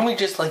think so. Why don't we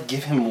just like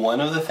give him one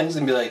of the things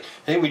and be like,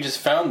 hey, we just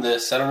found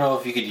this. I don't know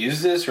if you could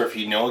use this or if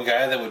you know a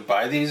guy that would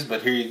buy these,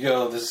 but here you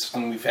go. This is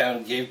something we found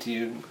and gave to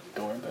you.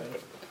 Don't worry about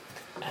it.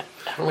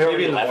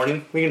 Maybe in the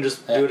morning. We can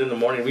just do it in the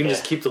morning. We can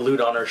just keep the loot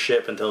on our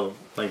ship until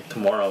like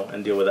tomorrow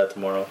and deal with that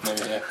tomorrow.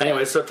 Maybe, yeah.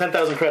 Anyway, so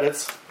 10,000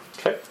 credits.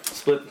 Okay.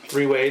 Split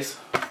 3 ways.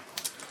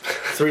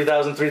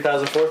 3,000,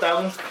 3,000,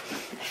 4,000.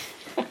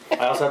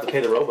 I also have to pay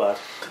the robot.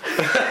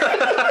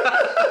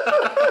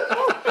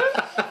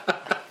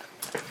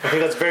 I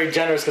think that's very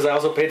generous because I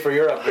also paid for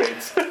your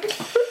upgrades.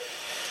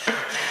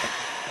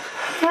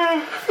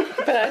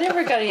 But I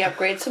never got any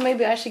upgrades, so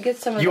maybe I should get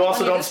some of You the also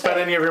money don't to spend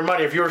save. any of your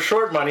money. If you were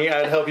short money,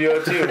 I'd help you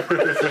out too.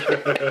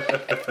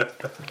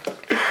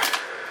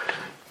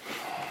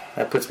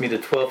 That puts me to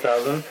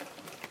 12,000.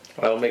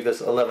 I'll make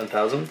this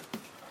 11,000.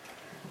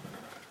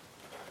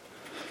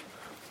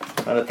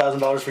 And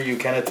 $1,000 for you,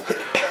 Kenneth.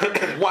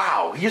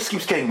 Wow, he just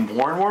keeps getting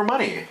more and more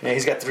money. Yeah,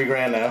 he's got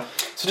 $3,000 now.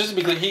 So just to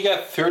be clear, he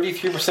got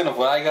 33% of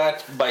what I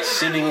got by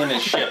sitting in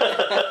his ship.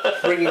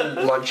 Bringing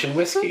lunch and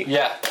whiskey.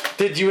 Yeah.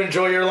 Did you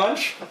enjoy your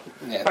lunch?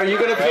 Yeah. Are you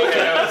gonna pay?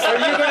 Are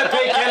you gonna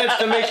pay Kenneth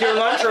to make your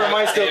lunch, or am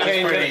I still It was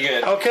paying? pretty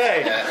good.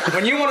 Okay. Yeah.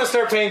 When you want to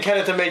start paying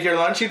Kenneth to make your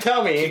lunch, you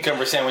tell me.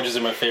 Cucumber sandwiches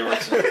are my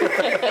favorites.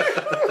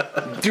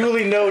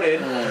 Duly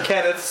noted.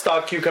 Kenneth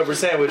stock cucumber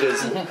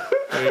sandwiches.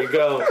 There you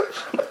go.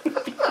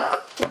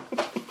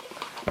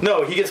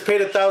 No, he gets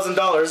paid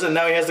 $1,000, and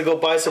now he has to go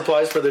buy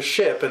supplies for the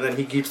ship, and then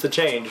he keeps the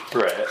change.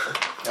 Right.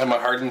 I'm a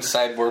hardened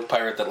cyborg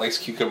pirate that likes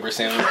cucumber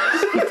sandwiches.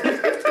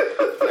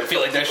 I feel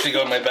like that should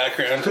go in my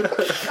background.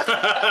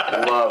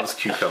 Loves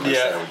cucumber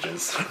Yeah.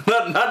 sandwiches.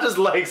 Not just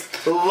likes,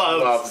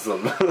 loves. Loves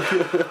them.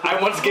 I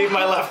once gave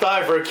my left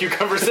eye for a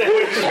cucumber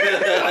sandwich.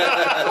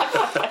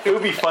 It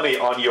would be funny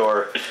on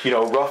your,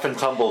 rough and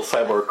tumble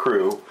cyborg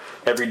crew.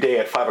 Every day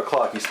at 5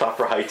 o'clock, you stop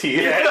for high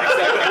tea.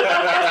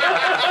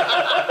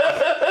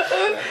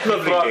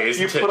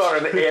 You put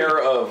on an air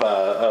of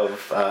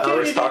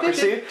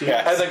aristocracy,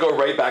 Yes. and then go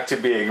right back to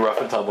being rough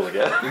and tumble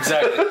again.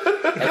 Exactly.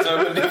 That's what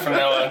I'm going to do from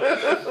now on.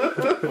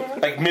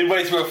 Like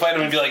midway through a fight, I'm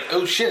going to be like,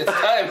 oh shit, it's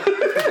time.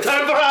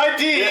 Time for high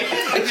tea.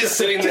 I'm just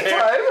sitting there.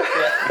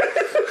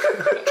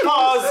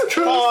 Pause.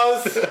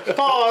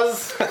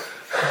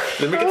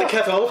 Let me get the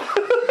kettle.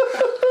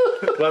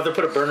 We'll have to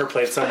put a burner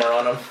plate somewhere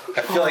on him.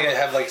 I feel like I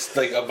have like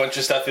a bunch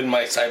of stuff in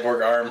my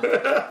cyborg arm.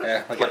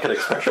 Yeah, Like an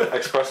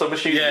espresso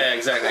machine. yeah,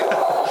 exactly.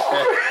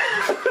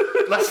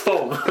 Less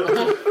foam.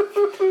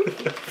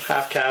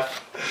 Half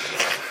calf.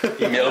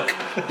 Milk.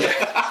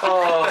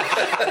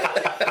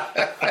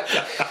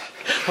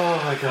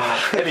 Oh my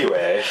god.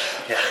 Anyway.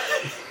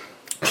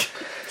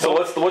 So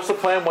what's the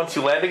plan once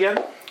you land again?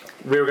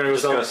 We were going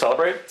Just gonna to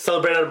celebrate?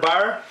 celebrate at a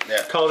bar.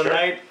 Yeah, Call it sure. a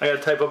night. I got to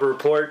type up a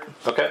report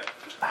Okay.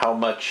 How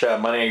much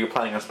money are you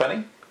planning on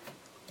spending?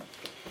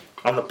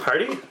 on the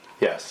party.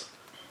 Yes.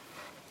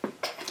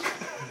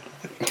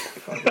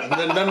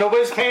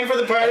 Nobody's paying for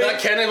the I party. thought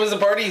Kenneth was the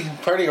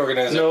party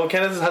organizer. No,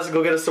 Kenneth has to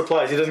go get his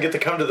supplies. He doesn't get to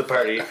come to the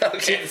party.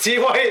 Okay. See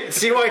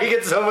why he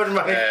gets so much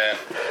money?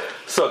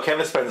 So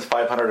Kenneth spends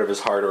 500 of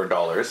his hard-earned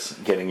dollars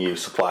getting you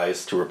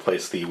supplies to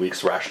replace the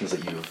week's rations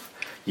that you've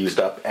used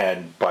up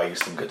and buy you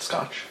some good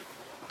scotch.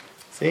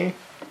 See?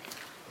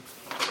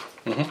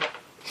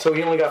 So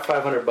he only got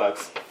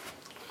 $500.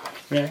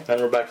 Yeah.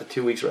 And we're back to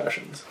 2 weeks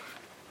rations.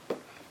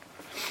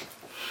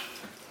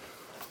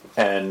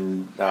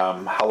 And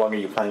how long are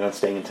you planning on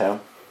staying in town?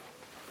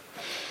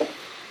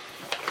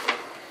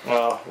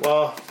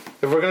 Well,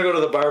 if we're gonna go to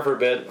the bar for a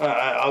bit,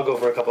 I'll go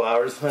for a couple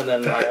hours, and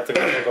then I have to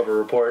go pick up a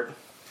report.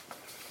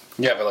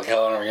 Yeah, but like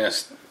how long are we gonna?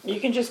 You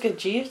can just get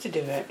Jeeves to do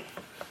it.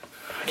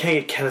 I can't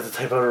get Kenneth to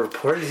type out a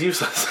report. He's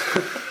useless.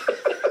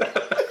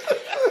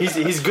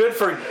 he's good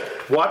for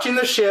watching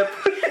the ship,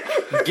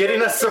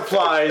 getting us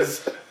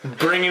supplies,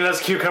 bringing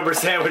us cucumber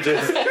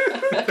sandwiches.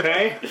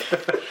 Okay.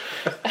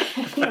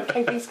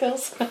 Typing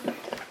skills.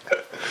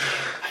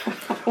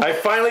 I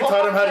finally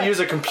taught him how to use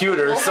a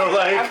computer, so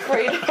like.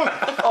 Upgrade.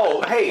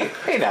 Oh, hey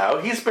now.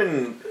 He's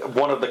been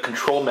one of the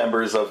control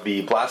members of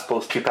the Blast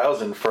Post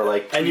 2000 for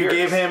like 2 And you years.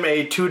 gave him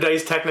a 2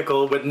 dice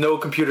technical with no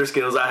computer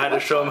skills. I had to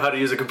show him how to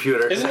use a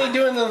computer. Isn't he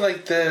doing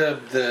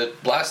the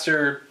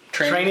blaster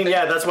training? Training,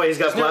 yeah, that's why he's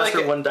got Isn't there blaster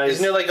like 1 dice.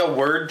 Isn't there like a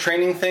Word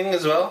training thing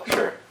as well?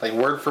 Sure. Like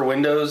Word for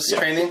Windows Yes.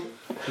 training?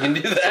 You can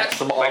do that.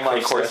 Some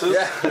online courses.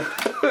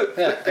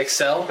 Yeah,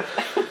 Excel.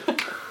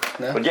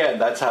 Again,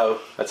 that's how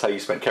you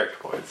spend character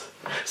points.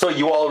 So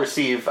you all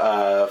receive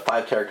 5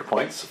 character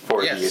points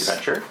for the Yes.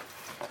 adventure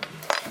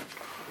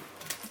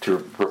to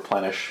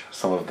replenish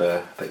some of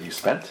the that you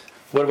spent.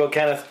 What about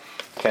Kenneth?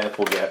 Kenneth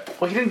will get.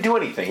 Well, he didn't do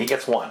anything. He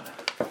gets 1.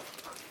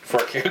 For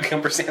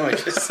cucumber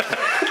sandwiches.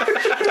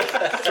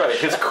 That's right.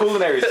 His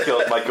culinary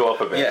skills might go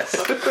up a bit. Yes.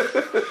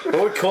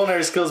 What would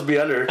culinary skills be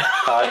under?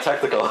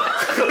 Technical.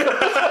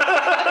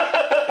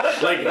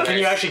 Like, can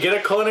you actually get a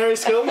culinary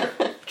skill?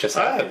 Just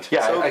happened.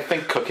 Yeah, So- I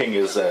think cooking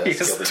is. A He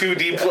has skill that-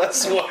 2D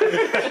plus 1.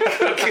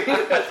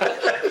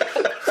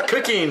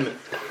 Cooking.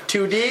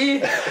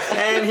 2D,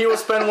 and he will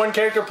spend 1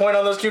 character point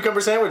on those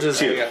cucumber sandwiches.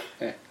 There you go.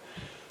 Yeah.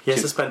 He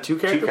has to spend 2 2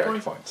 character character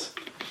points?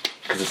 points.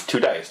 Because it's 2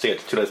 dice. To get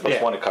 2 dice plus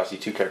Yeah. 1, it costs you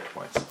 2 character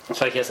points.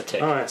 So he has a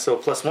tick. All right, so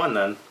 +1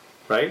 then,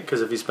 right?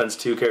 Because if he spends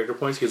 2 character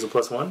points, he gets a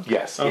 +1.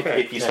 Yes,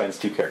 Okay. if he spends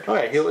 2 character All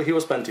right, he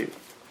will spend 2.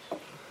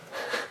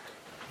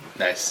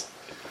 Nice.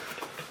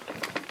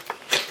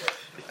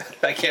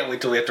 I can't wait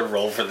till we have to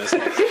roll for this.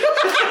 And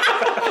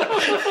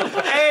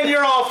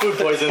you're all food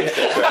poisoned.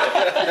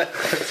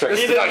 That's right.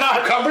 He did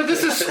not. Cucumber,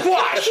 this is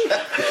squash!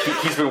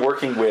 He's been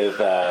working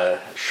with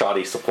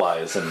shoddy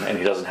supplies, and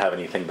he doesn't have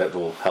anything that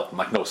will help him,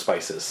 like no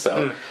spices.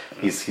 So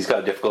he's got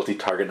a difficulty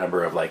target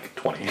number of like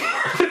 20.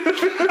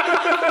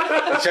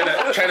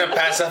 trying to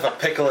pass off a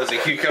pickle as a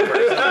cucumber.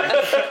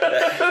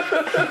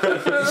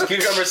 These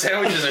cucumber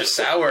sandwiches are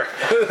sour.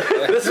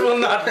 This will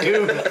not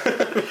do.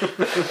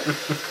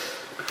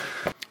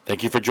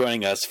 Thank you for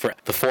joining us for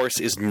The Force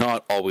is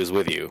Not Always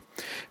With You.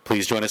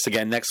 Please join us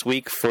again next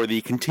week for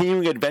the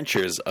continuing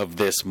adventures of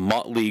this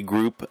motley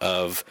group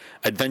of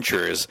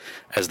adventurers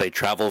as they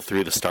travel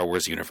through the Star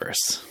Wars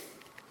universe.